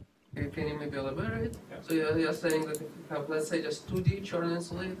 Okay, can you maybe elaborate? Yeah. So you're saying that if you have, let's say, just 2D Chern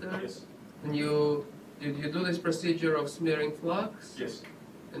insulator, Yes. and you do this procedure of smearing flux, Yes.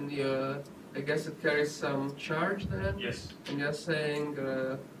 and I guess it carries some charge then, Yes. and you're saying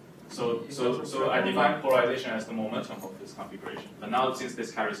So I define polarization as the momentum of this configuration. But now since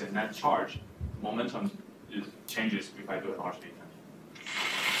this carries a net charge, momentum changes if I do a large data.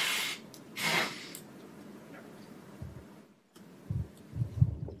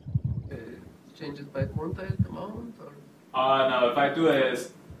 changes by quantized amount, or? No, if I do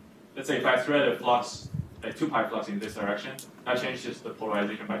let's say if I thread a flux, a 2 pi flux in this direction, that changes the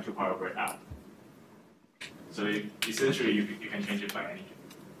polarization by 2 pi over L. So essentially you can change it by anything.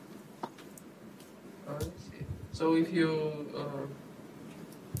 I see. So if you,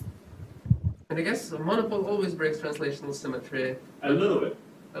 and I guess the monopole always breaks translational symmetry. A little bit.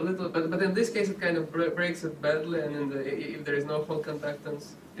 A little, but in this case it kind of breaks it badly, and if there is no Hall conductance,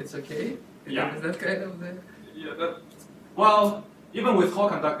 it's okay. Yeah. Is that kind of the? Yeah. Well, even with Hall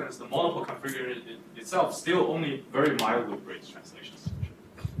conductance, the monopole configuration itself still only very mildly breaks translation symmetry.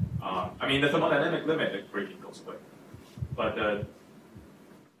 I mean, the thermodynamic limit of breaking goes away, but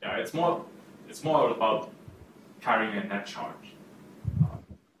yeah, it's more about carrying a net charge.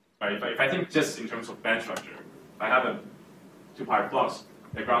 Right? If I think just in terms of band structure, if I have a 2 pi flux,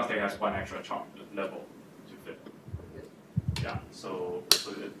 the ground state has 1 extra charge level to fit. Yeah, so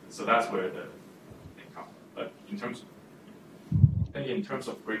that's where the thing comes. But in terms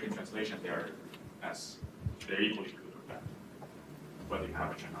of breaking translation, they're equally good or bad, whether you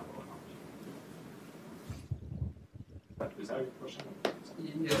have a channel or not. Is that your question?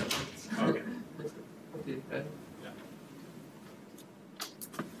 Yeah. Okay. Okay. Yeah.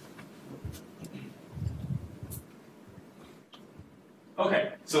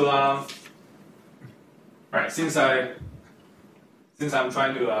 Okay, so right, since I'm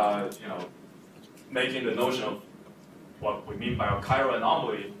trying to making the notion of what we mean by a chiral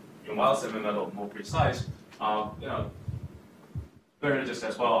anomaly in Weyl semimetal more precise, Learner just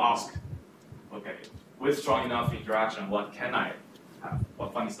as well ask, okay, with strong enough interaction, what can I have?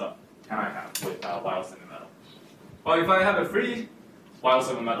 What funny stuff can I have with Weyl semimetal? Well, if I have a free Weyl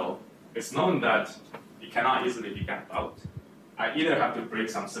semimetal, it's known that it cannot easily be gapped out. I either have to break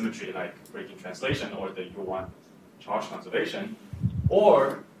some symmetry like breaking translation or the U1 charge conservation,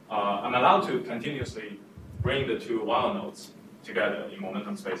 or I'm allowed to continuously bring the two Weyl nodes together in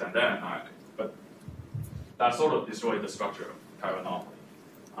momentum space and then annihilate. But that sort of destroys the structure of chiral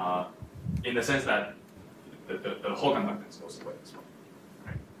anomaly in the sense that the Hall conductance goes away as well.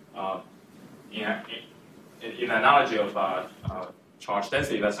 Right? In analogy of charge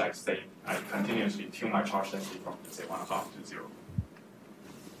density, that's like saying I continuously tune my charge density from, say, 1.5 to 0.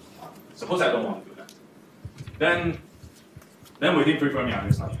 Suppose I don't want to do that. Then within free fermion,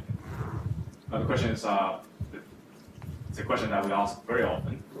 there's nothing. The question is, it's a question that we ask very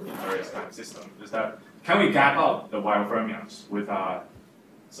often in various kind of systems, is that can we gap out the Weyl fermions with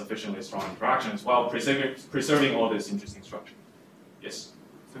sufficiently strong interactions while preserving all this interesting structure? Yes?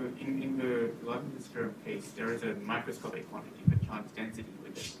 So in the Luttinger case, there is a microscopic quantity, the charge density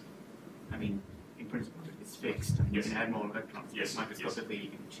with it. I mean, in principle, it's fixed. I mean, you can add more electrons. Yes. Microscopically, you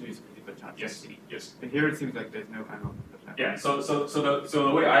can choose a particular charge density. Yes. But here it seems like there's no kind of effect. Yeah. So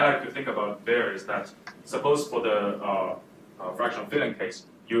the way I like to think about there is that suppose for the fractional filling case,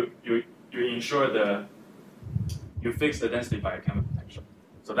 you ensure you fix the density by a chemical potential.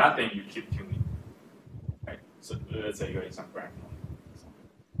 So that thing you keep tuning. Right. So let's say you're in some parameter.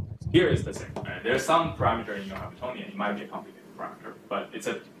 Here is the same. There's some parameter in your Hamiltonian. It might be a complicated parameter, but it's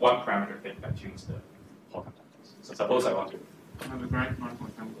a one parameter thing that tunes the Hall conductance. So suppose I want to. Well, the Grant Markov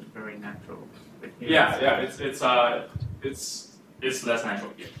example is very natural. Yeah. It's less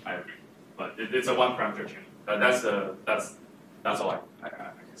natural here. I agree, but it's a one parameter tuning. That's all I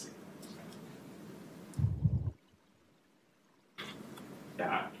can see.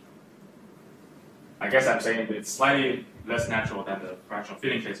 Yeah. I guess I'm saying it's slightly less natural than the fractional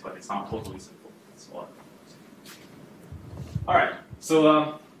filling case, but it's not totally simple. That's all. All right.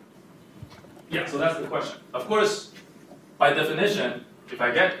 So yeah. So that's the question. Of course, by definition, if I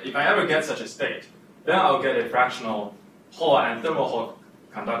ever get such a state, then I'll get a fractional Hall and thermal Hall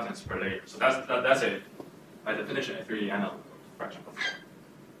conductance per layer. So that's a, by definition, a 3D analog of fraction of Hall.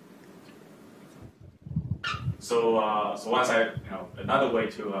 So once another way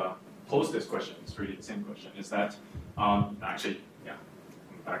to pose this question, it's really the same question, is that actually, yeah,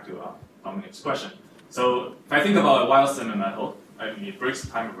 back to Dominic's question. So if I think about a Weyl semimetal, I mean, it breaks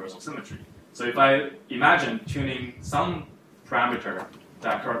time reversal symmetry. So if I imagine tuning some parameter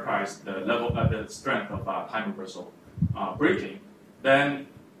that characterizes the level, the strength of time reversal breaking, then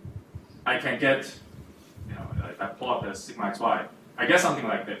I can get, if I plot the sigma xy, I get something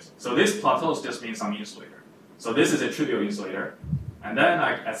like this. So this plateau just means some insulator. So this is a trivial insulator, and then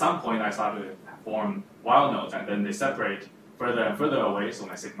at some point I start to form Weyl nodes, and then they separate further and further away, so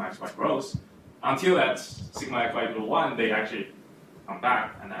my sigma xy grows, until at sigma xy equal 1, they actually come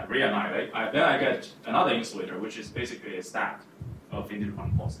back and then reannihilate. Then I get another insulator, which is basically a stack of integer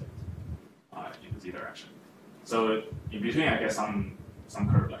Pole state in the z direction. So in between, I get some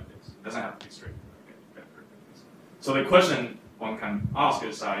curve like this. It doesn't have to be straight. I get a curve like this. So the question one can ask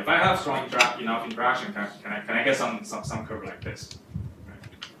is, if I have strong enough interaction, can I get some curve like this, right?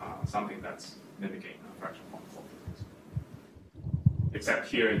 Something that's mimicking a fractional Pole. Except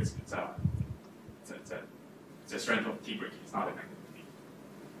here it's a strength of T breaking. It's not a negative T.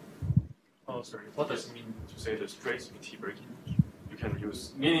 Oh, sorry. What does it mean to say the strength of T breaking? You can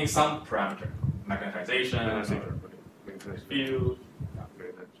use meaning some parameter, magnetization, field.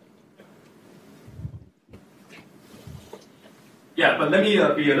 Yeah, but let me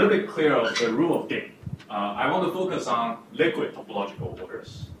be a little bit clear of the rule of game. I want to focus on liquid topological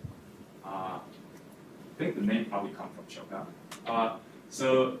orders. I think the name probably comes from Chong Wang.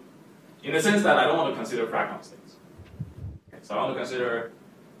 So, in the sense that I don't want to consider fractal states. Okay, so I want to consider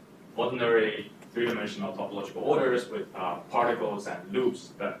ordinary three-dimensional topological orders with particles and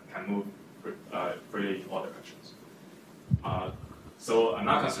loops that can move freely in all directions. So I'm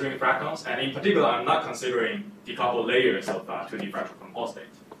not considering fractals, and in particular, I'm not considering decoupled layers of 2D fractal Pole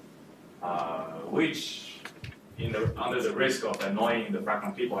state, which, under the risk of annoying the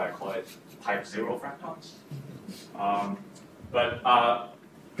fractal people, I call it type 0 fractals.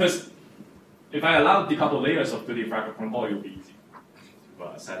 Because if I allow decoupled layers of 2D fractal Pole, it will be easy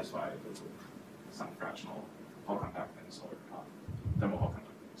to satisfy some fractional Hall conductance or thermal Hall conductance.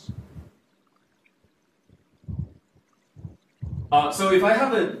 So if I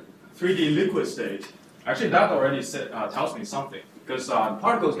have a 3D liquid state, actually that already tells me something, because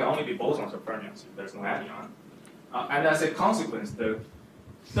particles can only be bosons or fermions if there's no anion. And as a consequence, the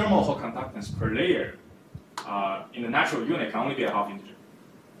thermal Hall conductance per layer in the natural unit can only be a half integer.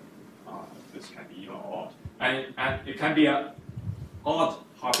 This can be even or odd. And it can be an odd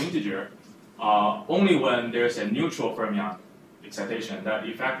half integer only when there's a neutral fermion excitation that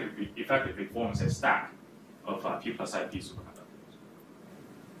effectively forms a stack of P plus IP superconductors.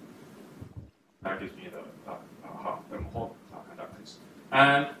 That gives me the half thermal Hall conductance.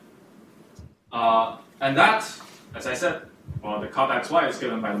 And that, as I said, well, the cut xy is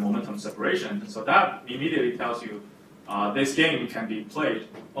given by the momentum separation. So that immediately tells you this game can be played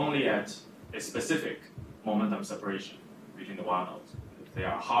only at a specific momentum separation between the Weyl nodes. If they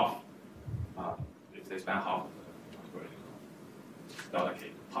are half, if they span half of the delta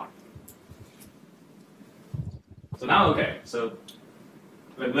k pi. So now, okay, so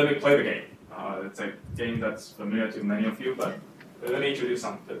let me play the game. It's a game that's familiar to many of you, but let me introduce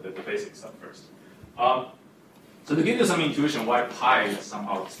the basic stuff first. So to give you some intuition why pi is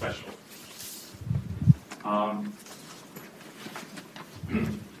somehow special.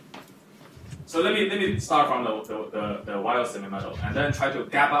 So let me start from the Weyl semimetal and then try to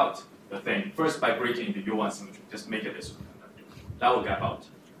gap out the thing first by breaking the U1 symmetry. Just make it a superconductor. That will gap out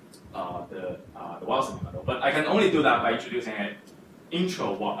the Weyl semimetal. But I can only do that by introducing an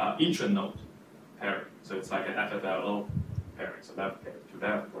intra-node pairing. So it's like an FFLO pairing. So left pair to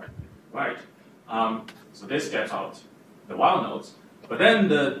left, right. So this gets out the Weyl nodes. But then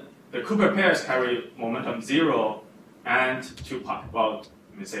the Cooper pairs carry momentum 0 and 2 pi. Well,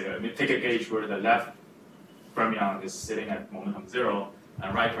 let me take a gauge where the left fermion is sitting at momentum 0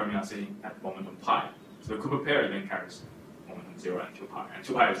 and right fermion sitting at momentum pi. So the Cooper pair then carries momentum 0 and 2 pi, and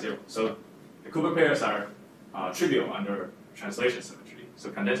 2 pi is 0. So the Cooper pairs are trivial under translation symmetry.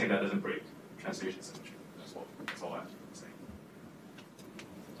 So condensing that doesn't break translation symmetry. That's all I'm saying.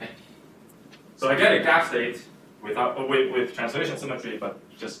 Okay. So I get a gap state with translation symmetry, but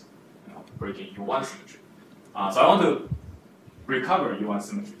just breaking U1 symmetry. So I want to recover U1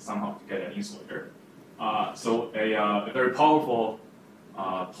 symmetry somehow to get an insulator. So a very powerful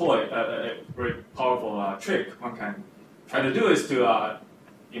trick one can try to do is to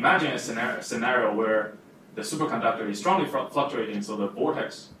imagine a scenario where the superconductor is strongly fluctuating, so the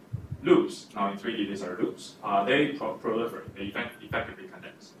vortex loops, now in 3D these are loops, they proliferate, they effectively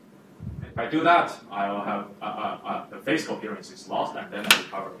condense. If I do that, I will have the phase coherence is lost, and then I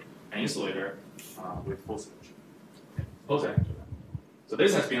recover an insulator with full symmetry. Suppose I can do that. So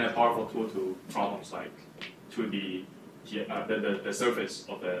this has been a powerful tool to problems like 2D, the surface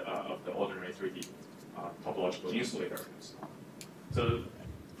of the ordinary 3D topological insulator. So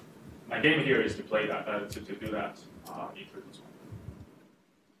my game here is to play that, to do that in 3D.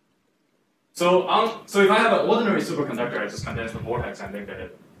 So if I have an ordinary superconductor, I just condense the vortex and then get a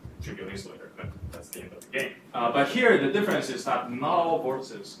trivial insulator. But that's the end of the game. But here the difference is that not all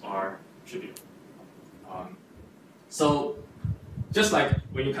vortices are trivial. So just like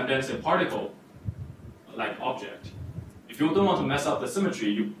when you condense a particle-like object, if you don't want to mess up the symmetry,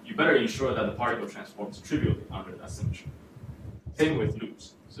 you better ensure that the particle transforms trivially under that symmetry. Same with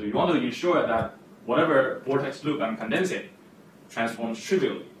loops. So you want to ensure that whatever vortex loop I'm condensing transforms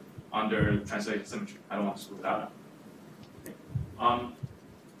trivially under translated symmetry. I don't want to screw that up.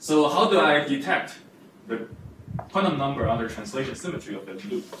 So how do I detect the quantum number under translation symmetry of the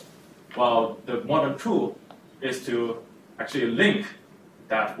loop? Well, the modern tool is to actually link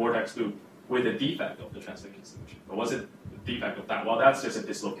that vortex loop with the defect of the translation symmetry. But what's the defect of that? Well, that's just a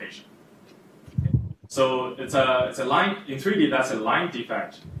dislocation. So it's a line in 3D. That's a line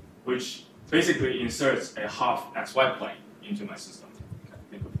defect, which basically inserts a half XY plane into my system.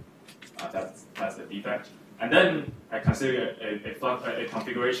 That's the defect. And then I consider a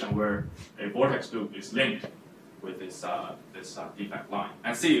configuration where a vortex loop is linked with this defect line,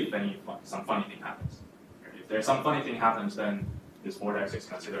 and see if some funny thing happens. If there's some funny thing happens, then this vortex is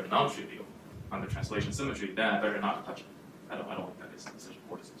considered non-trivial under translation symmetry. Then I better not touch it. I don't want that is such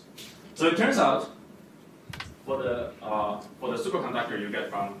vortices. So it turns out for the superconductor you get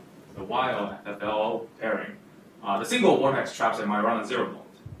from the Weyl FLO pairing, the single vortex traps a Majorana zero mode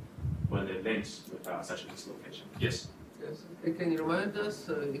when it links with such a dislocation. Yes? Yes. Can you remind us,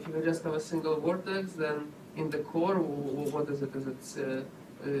 if you just have a single vortex, then in the core, what is it? Is it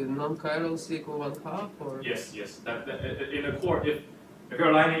non-chiral C equal 1/2? Or? Yes. In the core, if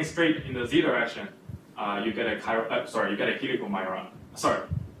you're lining straight in the z direction, you get a helical Majorana. Sorry.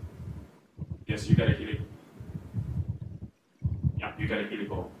 Yes, you get a helical. Yeah, you get a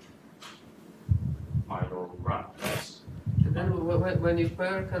helical Majorana. Yes. And then when you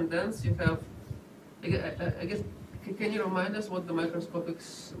pair condense, you have, I guess, can you remind us what the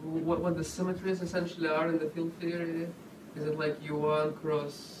what the symmetries essentially are in the field theory? Is it like U1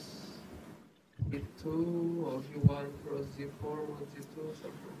 cross Z2 or U1 cross Z4 with Z2 or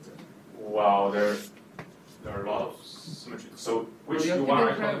something like that? Wow, there are a lot of symmetries. So which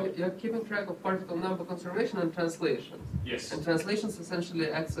U1 you're keeping track of particle number conservation and translations. Yes. And translations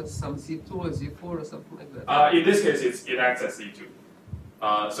essentially access some Z2 or Z4 or something like that. In this case, it acts as Z2.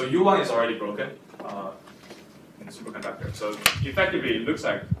 So U1 is already broken in the superconductor. So effectively, it looks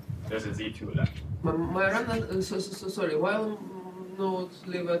like there's a Z2 left. Sorry, while nodes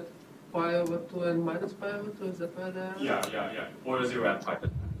live at pi/2 and minus pi/2, is that why they are? Yeah. Or 0 and pi.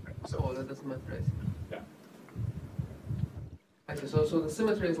 So, oh, that doesn't matter, I see. Yeah. I see. So the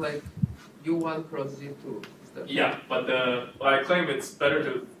symmetry is like U1 cross Z2. Yeah, but I claim it's better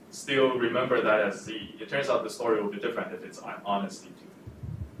to still remember that as Z. It turns out the story will be different if it's on as Z2.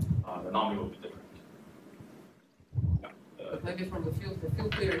 The anomaly will be different. But maybe from the field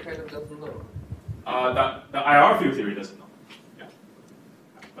theory kind of doesn't know. The IR field theory doesn't know. Yeah.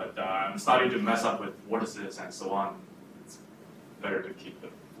 But I'm starting to mess up with vortices and so on. It's better to keep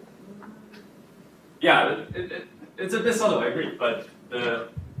them. Yeah, it's a bit subtle, I agree, but the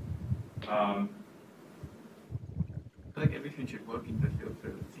I feel like everything should work in the field for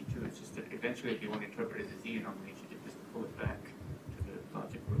Z2. It's just that eventually, if you want to interpret it as Z anomaly, you should just pull it back to the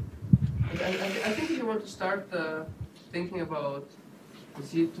logic group. I think if you want to start thinking about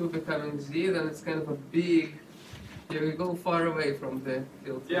Z2 becoming Z, then it's kind of a big. You go far away from the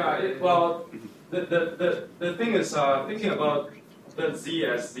field. Yeah. Well, the thing is thinking about the Z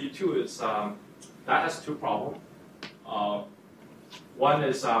as Z2 is that has two problems. One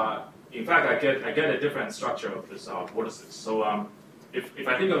is in fact I get a different structure of this vortices. So if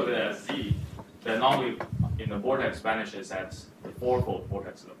I think of it as Z, the anomaly in the vortex vanishes at the fourfold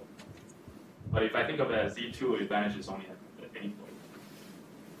vortex level. But if I think of it as Z2, it vanishes only at the eightfold.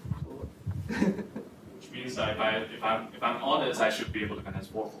 Which means that if I'm on this, I should be able to condense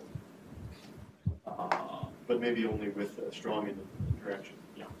fourfold. but maybe only with a strong interaction.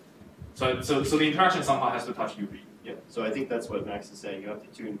 Yeah. So the interaction somehow has to touch UV. Yeah. So I think that's what Max is saying. You have to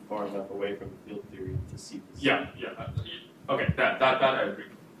tune far enough away from the field theory to see this. Yeah. Okay. That I agree.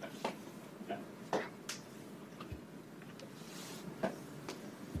 Yeah.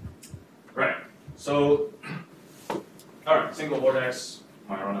 Right. So, all right. Single vortex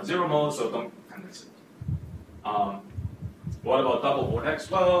might run at 0 mode, so don't condense it. What about double vortex?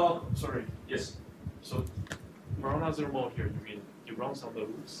 Well, sorry. Yes. So Marana zero mode here, you mean you run some of the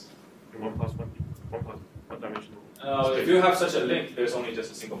loops in 1 plus 1 dimensional? If you have such a link, there's only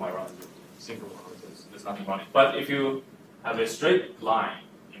just a single Majorana zero. Single one. There's nothing running. But if you have a straight line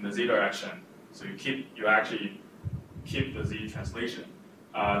in the z direction, so you actually keep the z translation,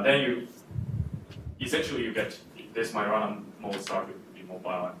 then you essentially you get this Majorana mode start to be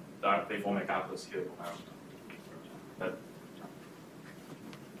mobile, and they form a gapless helical Majorana.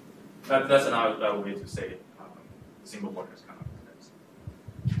 That's another way to say single vortex kind of vortex.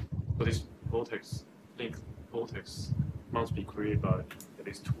 So this vortex, link vortex, must be created by at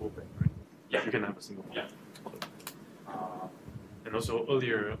least 2 of them, right? Yeah. You can have a single one. Yeah. And also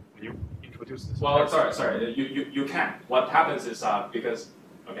earlier when you introduced this. Well, sorry. You can. What happens is because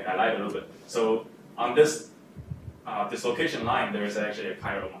I lied a little bit. So on this dislocation line, there is actually a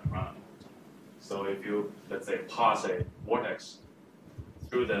chiral Majorana. So if you let's say pass a vortex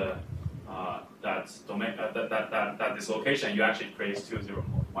through the that domain that dislocation, you actually create 2 zero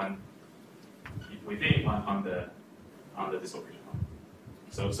mode, one within, one on the dislocation line.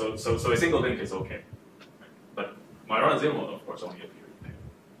 So a single link is okay, but Majorana zero mode of course only appears there.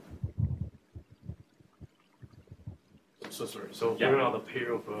 So sorry. So Yeah. where are the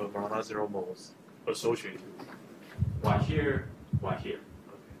pair of Marana zero modes associated? One here, one here.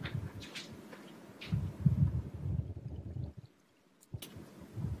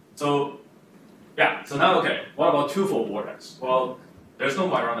 So now what about twofold vortex? Well, there's no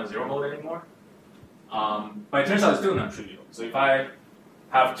Majorana zero mode anymore. But it turns out it's still non-trivial. So if I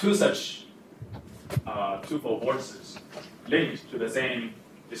have 2 such twofold vortices linked to the same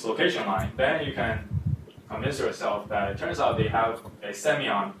dislocation line, then you can convince yourself that it turns out they have a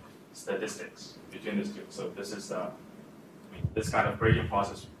semyon statistics between these two. So this is this kind of gradient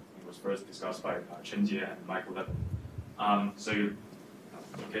process was first discussed by Chen Jie and Michael Levin. So in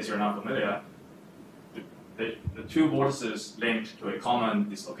case you're not familiar, the 2 vortices linked to a common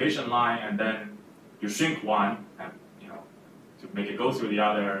dislocation line, and then you shrink one, and to make it go through the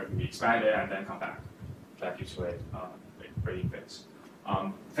other, you expand it, and then come back. That gives you a gradient phase.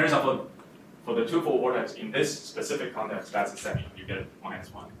 Turns out for the twofold vortex in this specific context, that's a semi. You get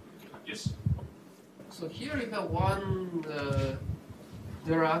 -1. Yes. So here you have one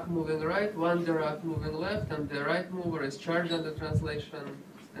Dirac moving right, one Dirac moving left, and the right mover is charged under translation,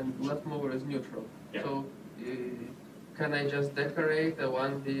 and left mover is neutral. Yeah. So can I just decorate a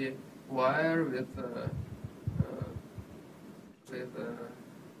 1D wire with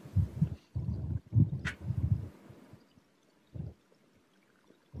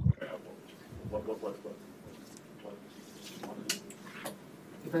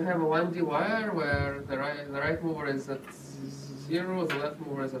if I have a 1D wire where the right mover is at 0, the left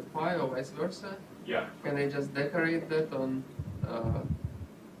mover is at pi, or vice versa? Yeah. Can I just decorate that on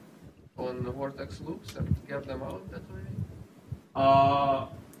the vortex loops and get them out that way?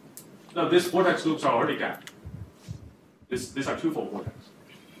 No, these vortex loops are already gapped. These are twofold vortex.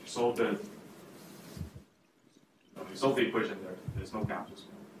 Solve the equation there. There's no gap.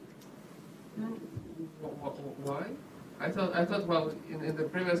 Why? I thought well, in the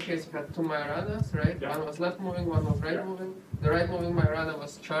previous case you had 2 Majoranas, right? Yeah. One was left moving, one was right Yeah. moving. The right moving Majorana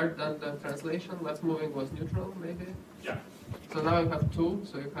was charged under translation, left moving was neutral, maybe? Yeah. So now you have 2,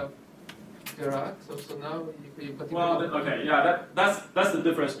 so you have Dirac, so now you Well, that's the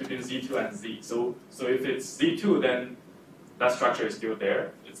difference between Z2 and Z. So if it's Z2, then that structure is still there.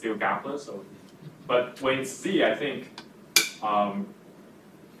 It's still gapless. So, but when it's Z, I think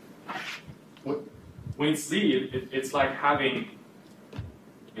when it's Z, it's like having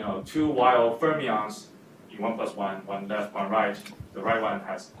 2 Weyl fermions in 1 plus 1, one left, one right. The right one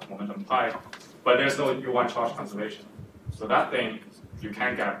has momentum pi, but there's no U1 charge conservation. So that thing you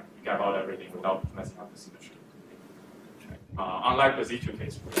can gap out everything without messing up the symmetry. Unlike the Z2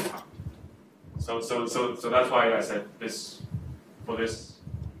 case, where you can't. So that's why I said this for this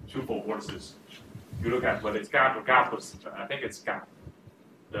twofold vortices. You look at whether it's gap or gapless. I think it's gap.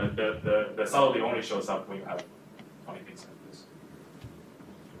 The subtlety only shows up when you have funny things like this.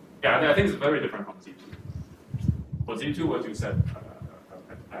 Yeah, I think it's very different from Z2. For Z2, what you said,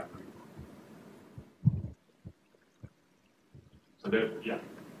 I agree. So there, yeah.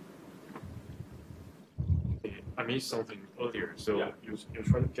 I missed something earlier. So Yeah. you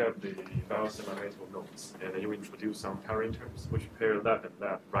try to get the semimetal nodes, and then you introduce some pairing terms which pair left and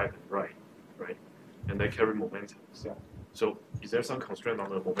left, right and right, right? And they carry momentum. Yeah. So is there some constraint on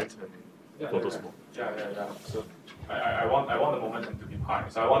the momentum for those modes? Yeah. So I want the momentum to be high.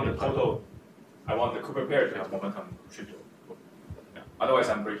 So I want the total. I want the Cooper pair to have momentum trivial. Yeah. Otherwise,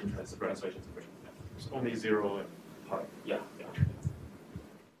 I'm breaking translation. It's only 0 and pi. Yeah.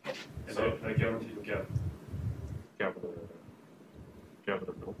 And So I guarantee you get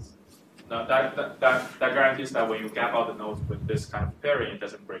the nodes. now that guarantees that when you gap out the nodes with this kind of pairing, it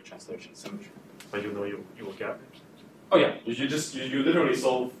doesn't break translation symmetry. But you know you will gap it. Oh yeah, you literally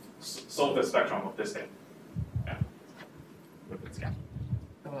solve the spectrum of this thing. Yeah. With its gap.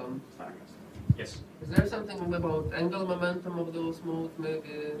 Yes. Is there something about angle momentum of those modes, maybe?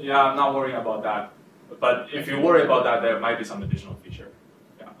 Yeah, I'm not worrying about that. But if you worry about that, there might be some additional feature.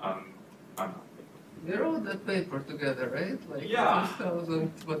 Yeah, I'm not. We wrote that paper together, right? Like Yeah.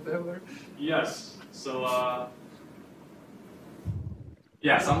 2000, whatever. Yes. So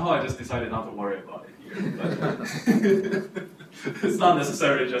yeah, somehow I just decided not to worry about it here. But it's not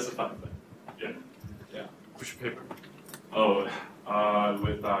necessarily justified, but yeah. Which paper? Oh,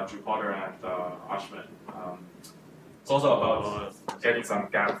 with Drew Potter and Ashman. It's also about getting some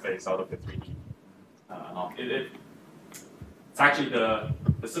gap phase out of the 3D. It's actually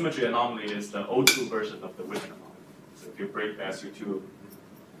the symmetry anomaly is the O2 version of the Witten anomaly. So if you break the SU2,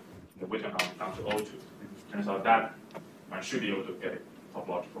 the Witten anomaly down to O2, turns out that one should be able to get a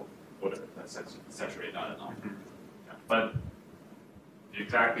topological order that saturate that anomaly. Yeah. But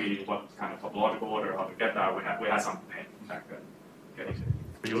exactly what kind of topological order, how to get that, we had some pain back then getting to.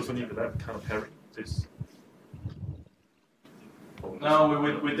 But you also need that kind of pairing. This.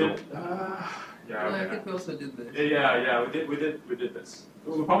 No, we did. I think we also did this. Yeah, we did this.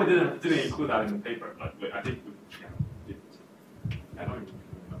 We probably didn't include that in the paper, but I think we did. I don't even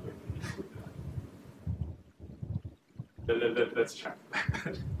remember if we included that. Let's check.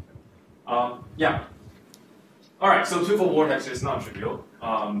 Yeah. All right. So 2-fold vortex is non-trivial.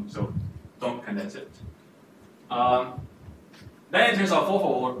 So don't condense it. Then it turns out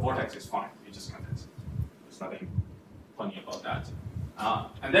 4-fold vortex is fine. You just condense it. There's nothing funny about that.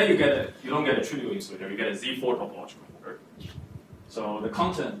 And then you don't get a trivial insulator, you get a Z4 topological order. So the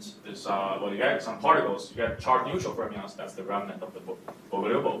content is, you get some particles, you get charge neutral fermions, that's the remnant of the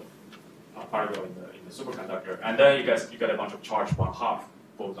Weyl particle in the superconductor. And then you get a bunch of charge 1/2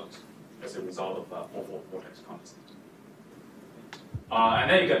 photons as a result of 4-fold vortex condensate. And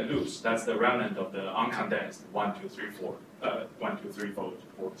then you get loops, that's the remnant of the uncondensed 1, 2, 3, 4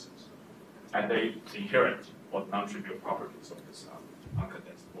 vortices. And they inherit what non-trivial properties of this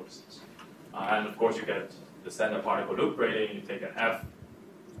uncondensed vortices. And of course, you get the standard particle loop rating. You take an F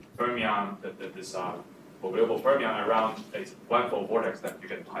fermion, this Weyl fermion around a 1-fold vortex, then you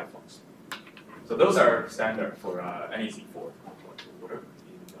get pi flux. So those are standard for any Z4 order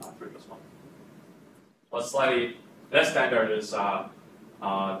in the previous one. What's slightly less standard is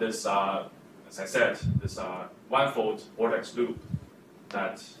this, as I said, this 1-fold vortex loop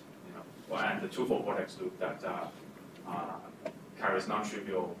that, and the 2-fold vortex loop that carries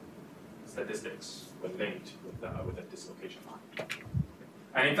non-trivial statistics when linked with a dislocation line.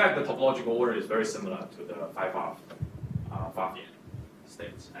 And in fact, the topological order is very similar to the 5-half Pfaffian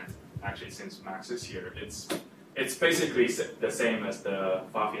states. And actually, since Max is here, it's basically the same as the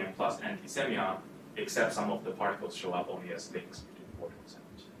Pfaffian plus anti-semion, except some of the particles show up only as links between vortex and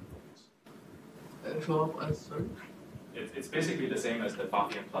vortex. Show up as, sorry? It's basically the same as the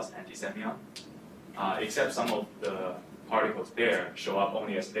Pfaffian plus anti-semion, except some of the particles there show up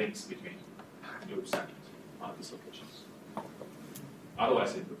only as links between loops and dislocations.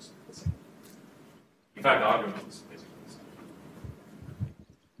 Otherwise, it looks the same. In fact, the argument is basically the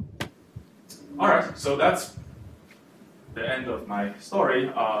same. All right, so that's the end of my story.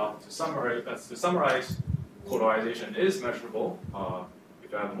 To summarize, polarization is measurable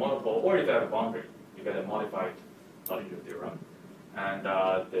if you have a monopole or if you have a boundary. You get a modified Luttinger theorem. And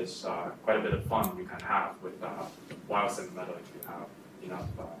there's quite a bit of fun you can have with Weyl semimetal if you have enough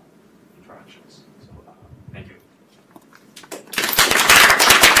interactions. So thank you.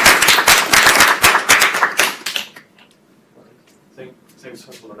 Thanks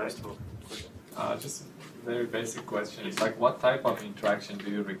for the nice talk. Just a very basic question. It's like, what type of interaction do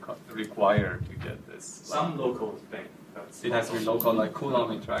you require to get this? Some local thing. It has to be local, like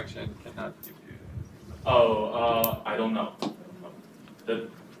Coulomb interaction cannot give you. Oh, I don't know. The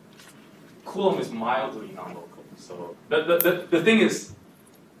Coulomb is mildly non-local. So the thing is,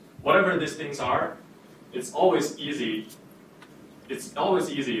 whatever these things are, it's always easy. it's always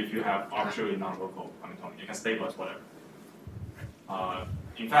easy if you have arbitrarily non-local Hamiltonian. You can stabilize whatever.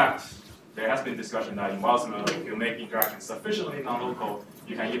 In fact, there has been discussion that in Weyl semimetals, if you make interactions sufficiently non-local,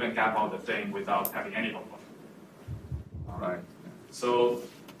 you can even gap out the thing without having any local. Right. So,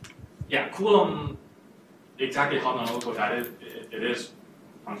 yeah, Coulomb, exactly how non-local that is, it is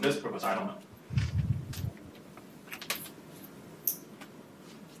on this purpose, I don't know.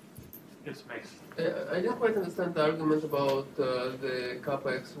 Yes, Max. I didn't quite understand the argument about the kappa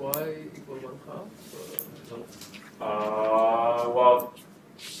xy equal 1/2. Well,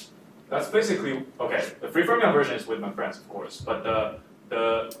 that's basically, okay, the free fermion version is with my friends, of course, but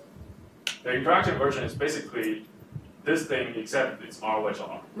the interaction version is basically this thing, except it's R wedge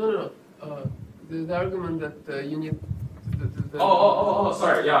R. No. The argument that you need the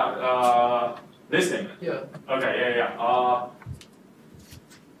sorry, yeah, this thing. Yeah. Okay, yeah.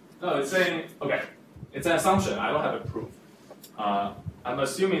 No, it's saying, okay, it's an assumption, I don't have a proof. I'm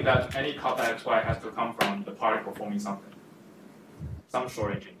assuming that any kappa xy has to come from the particle forming something. Some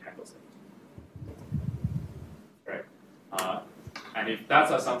short-range entangled state. Right? And if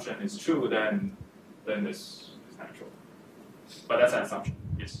that assumption is true, then this is natural. But that's an assumption.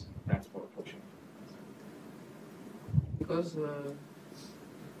 Yes, thanks for pushing. Because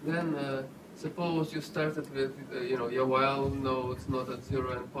then suppose you started with your Weyl nodes not at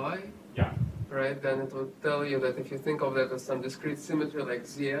 0 and pi. Yeah. Right, then it would tell you that if you think of that as some discrete symmetry like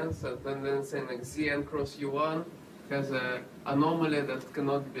Zn, so then saying like Zn cross U1 has an anomaly that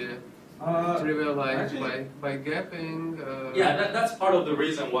cannot be trivialized by gapping. Yeah, that's part of the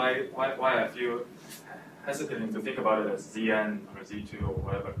reason why I feel hesitant to think about it as Zn or Z2 or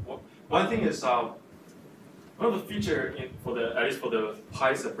whatever. One thing is one of the features at least for the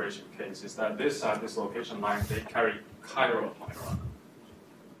pi separation case is that this location line they carry chiral pointer on them.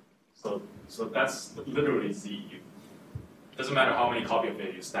 So that's literally Z. It doesn't matter how many copy of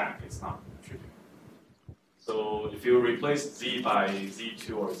it you stack, it's not trivial. So if you replace Z by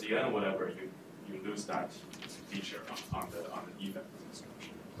Z2 or Zn or whatever, you lose that feature on the defect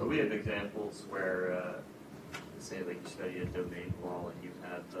description. So we have examples where, say, like you study a domain law and you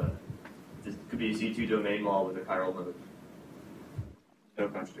have this could be a Z2 domain law with a chiral node. No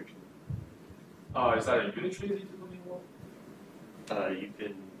contradiction. Is that a unitary Z2 domain law? You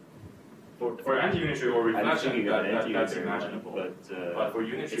can. For anti-unitary or reflection, that's imaginable. But for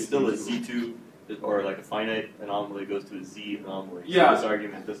unitary, it's still a Z2 or like a finite anomaly goes to a Z anomaly. Yeah. So this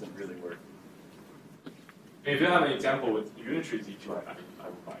argument doesn't really work. If you have an example with unitary Z2, I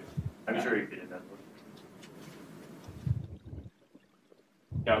would buy it. I'm sure you could in that one.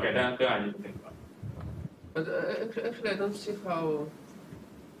 Yeah, okay, then I need to think about it. But actually, I don't see how.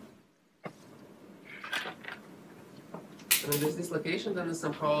 I mean, there's dislocation, then it's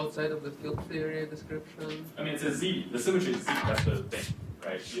somehow outside of the field theory description. I mean, it's a Z. The symmetry is Z. That's the thing,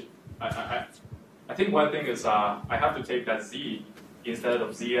 right? I think one thing is I have to take that Z instead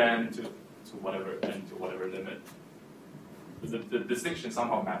of Zn to whatever n to whatever limit. The distinction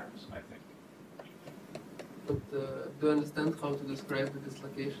somehow matters, I think. But do you understand how to describe the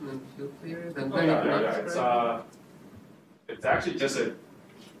dislocation in the field theory? Then yeah. It's actually just a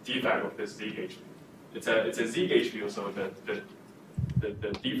defect of this Z gauge field. It's a Z gauge field, so the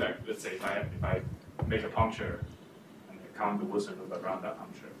defect, let's say if I make a puncture and I count the Wilson loop around that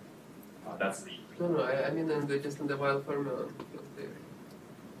puncture, that's Z. No, I mean just in the Weyl fermion field theory.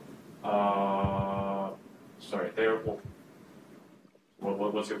 Sorry,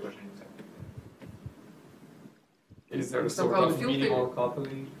 what's your question exactly? Is there somehow sort of minimal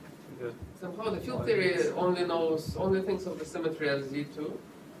coupling? Somehow the field theory only thinks of the symmetry as Z2.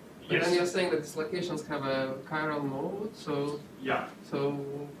 But Yes. then you're saying that dislocations have a chiral mode, so Yeah. so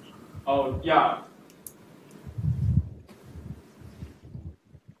Oh, yeah.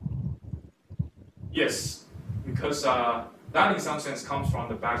 Yes, because that in some sense comes from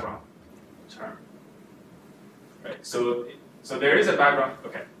the background term. Right. So there is a background.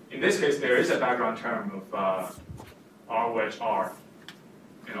 Okay. In this case, there is a background term of R wedge R,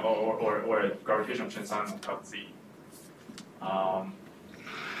 or a gravitational Chern-Simons of Z.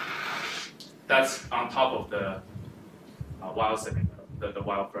 That's on top of the Weyl semimetal, the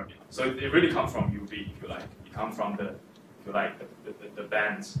Weyl fermion. So it really comes from UV, if you like. It comes from the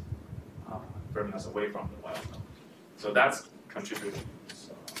bands fermions away from the Weyl node. So that's contributing to this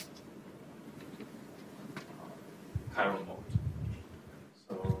chiral mode.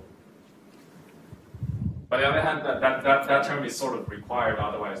 So, but on the other hand, that term is sort of required.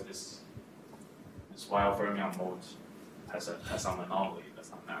 Otherwise, this Weyl fermion mode has some anomaly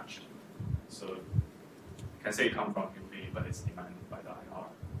that's not matched. So you can say it comes from UV, but it's demanded by the IR.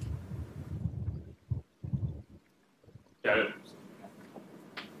 Yeah.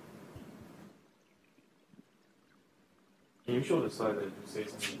 you show the slide that you say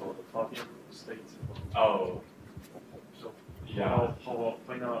something about the Flavian state? Oh. So Yeah. how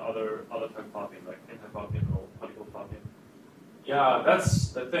find out other type of Flavian, like anti-Flavian or particle Flavian? Yeah,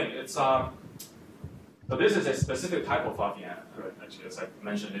 that's the thing. It's so this is a specific type of Flavian. Right. Actually, as I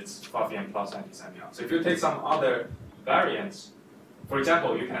mentioned, it's Flavian plus anti-semion. So if you take some other variants, for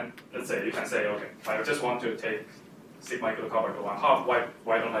example, let's say you can say, okay, I just want to take sigma equal to copper to 1/2.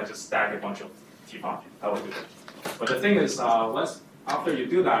 Why don't I just stack a bunch of T Flavian? That would do it. But the thing is, after you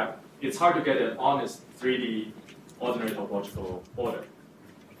do that, it's hard to get an honest 3D ordinary topological order.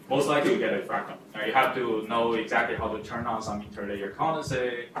 Most likely you get a fractal. You have to know exactly how to turn on some interlayer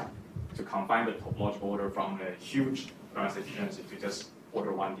condensate to combine the topological order from a huge condensate degeneracy to just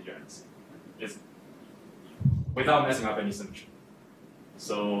order 1 degeneracy. It's without messing up any symmetry.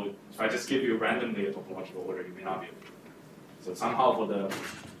 So if I just give you randomly a topological order, you may not be able to. So somehow for the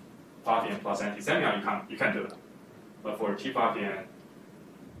Flavian plus anti-semion, you can't do that. But for T Flavian,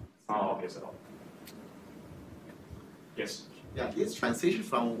 it's not obvious at all. Yes? Yeah, this transition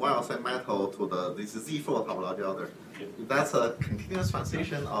from Weyl semimetal to this Z4 topology order, that's a continuous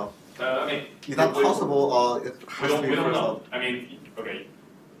transition of. I mean, is that possible or it has to be we don't first know. I mean, okay,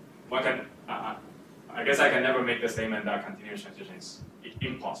 one can. I guess I can never make the statement that continuous transition is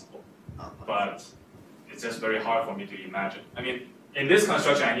impossible, but it's just very hard for me to imagine. I mean, in this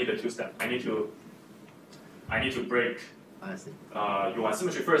construction, I need a two-step. I need to break U1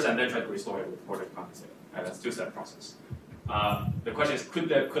 symmetry first, and then try to restore it with ordered condensate. And that's a two-step process. The question is,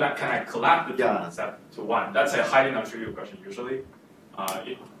 can I collapse the two step to one? That's a highly non-trivial question usually.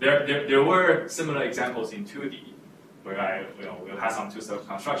 There were similar examples in 2D where we'll have some two-step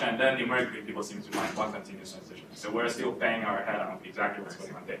construction, and then numerically people seem to find one continuous transition. So we're still banging our head on exactly what's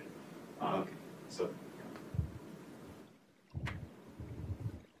going on there. So.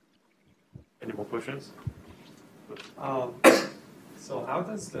 Any more questions? So how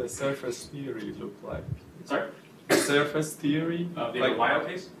does the surface theory look like? Sorry? The surface theory? The like Weyl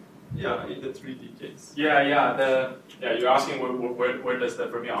case? Yeah, in the 3D case. Yeah. You're asking where does the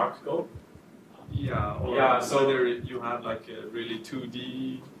Fermi arc go? Yeah. Or so whether you have like a really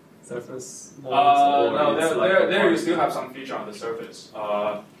 2D surface modes, no, there you still have some feature on the surface.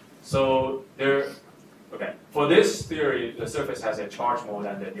 So okay. For this theory, the surface has a charge mode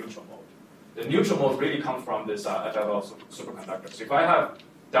and a neutral mode. The neutral mode really comes from this FFL superconductor. So if I have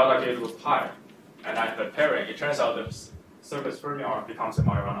delta K equals pi, and I have a pairing, it turns out the surface Fermi arc becomes a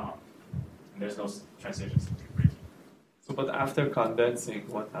Majorana arc. And there's no transitions. So, but after condensing,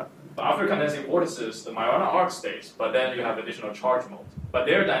 what happens? But after condensing vortices, the Majorana arc stays, but then you have additional charge mode. But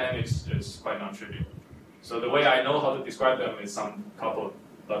their dynamics is quite non-trivial. So the way I know how to describe them is some coupled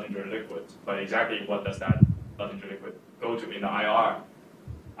Luttinger liquid. But exactly what does that Luttinger liquid go to in the IR?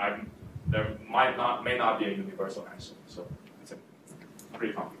 There may not be a universal answer. So it's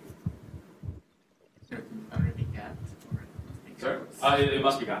pretty complicated. So it can already be gapped or Sorry? It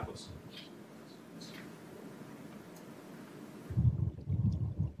must be gapless.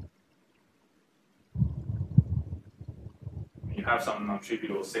 You have some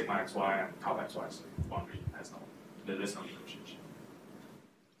non-trivial sigma xy and tau xy, so the boundary has there's no negotiation.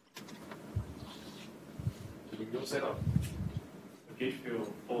 In your setup, the gauge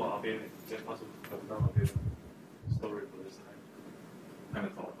field or RBN is it possible to have non-RBN story for this time? I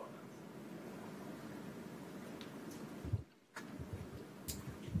haven't thought about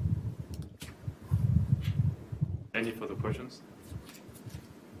that. Any further questions?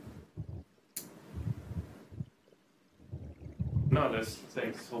 No, let's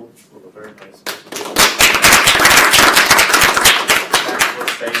thanks for the very nice presentation. Thanks for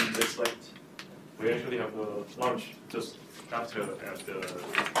staying this late. We actually have a lunch just after at the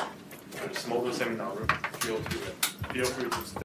smaller seminar room. Feel free to stay.